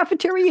in a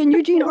cafeteria in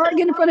Eugene,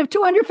 Oregon in front of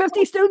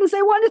 250 students,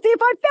 they wanted to see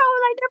if I fell,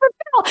 and I never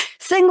fell.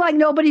 Sing like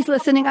nobody's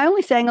listening. I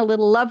only sang a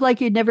little. Love like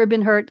you'd never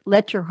been hurt.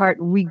 Let your heart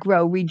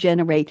regrow,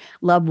 regenerate.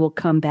 Love will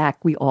come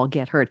back. We all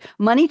get hurt.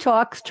 Money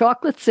talks,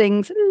 chocolate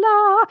sings,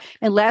 la.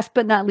 And last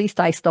but not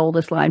least, I stole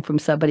this line from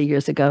somebody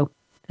years ago.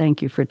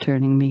 Thank you for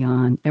turning me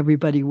on.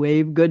 Everybody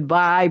wave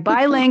goodbye.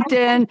 Bye,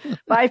 LinkedIn.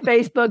 Bye,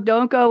 Facebook.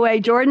 Don't go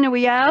away. Jordan, are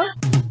we out?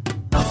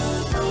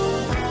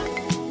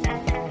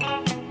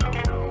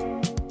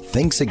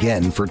 Thanks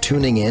again for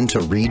tuning in to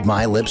Read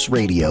My Lips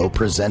Radio,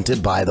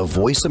 presented by the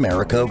Voice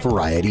America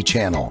Variety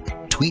Channel.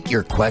 Tweet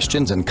your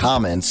questions and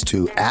comments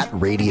to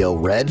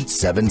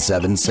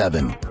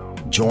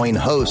 @RadioRed777. Join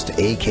host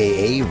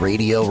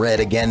akaRadioRed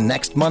again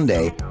next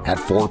Monday at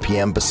 4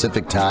 p.m.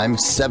 Pacific Time,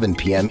 7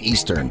 p.m.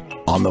 Eastern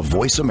on the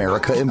Voice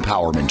America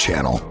Empowerment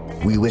Channel.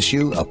 We wish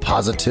you a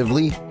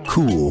positively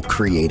cool,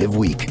 creative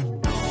week.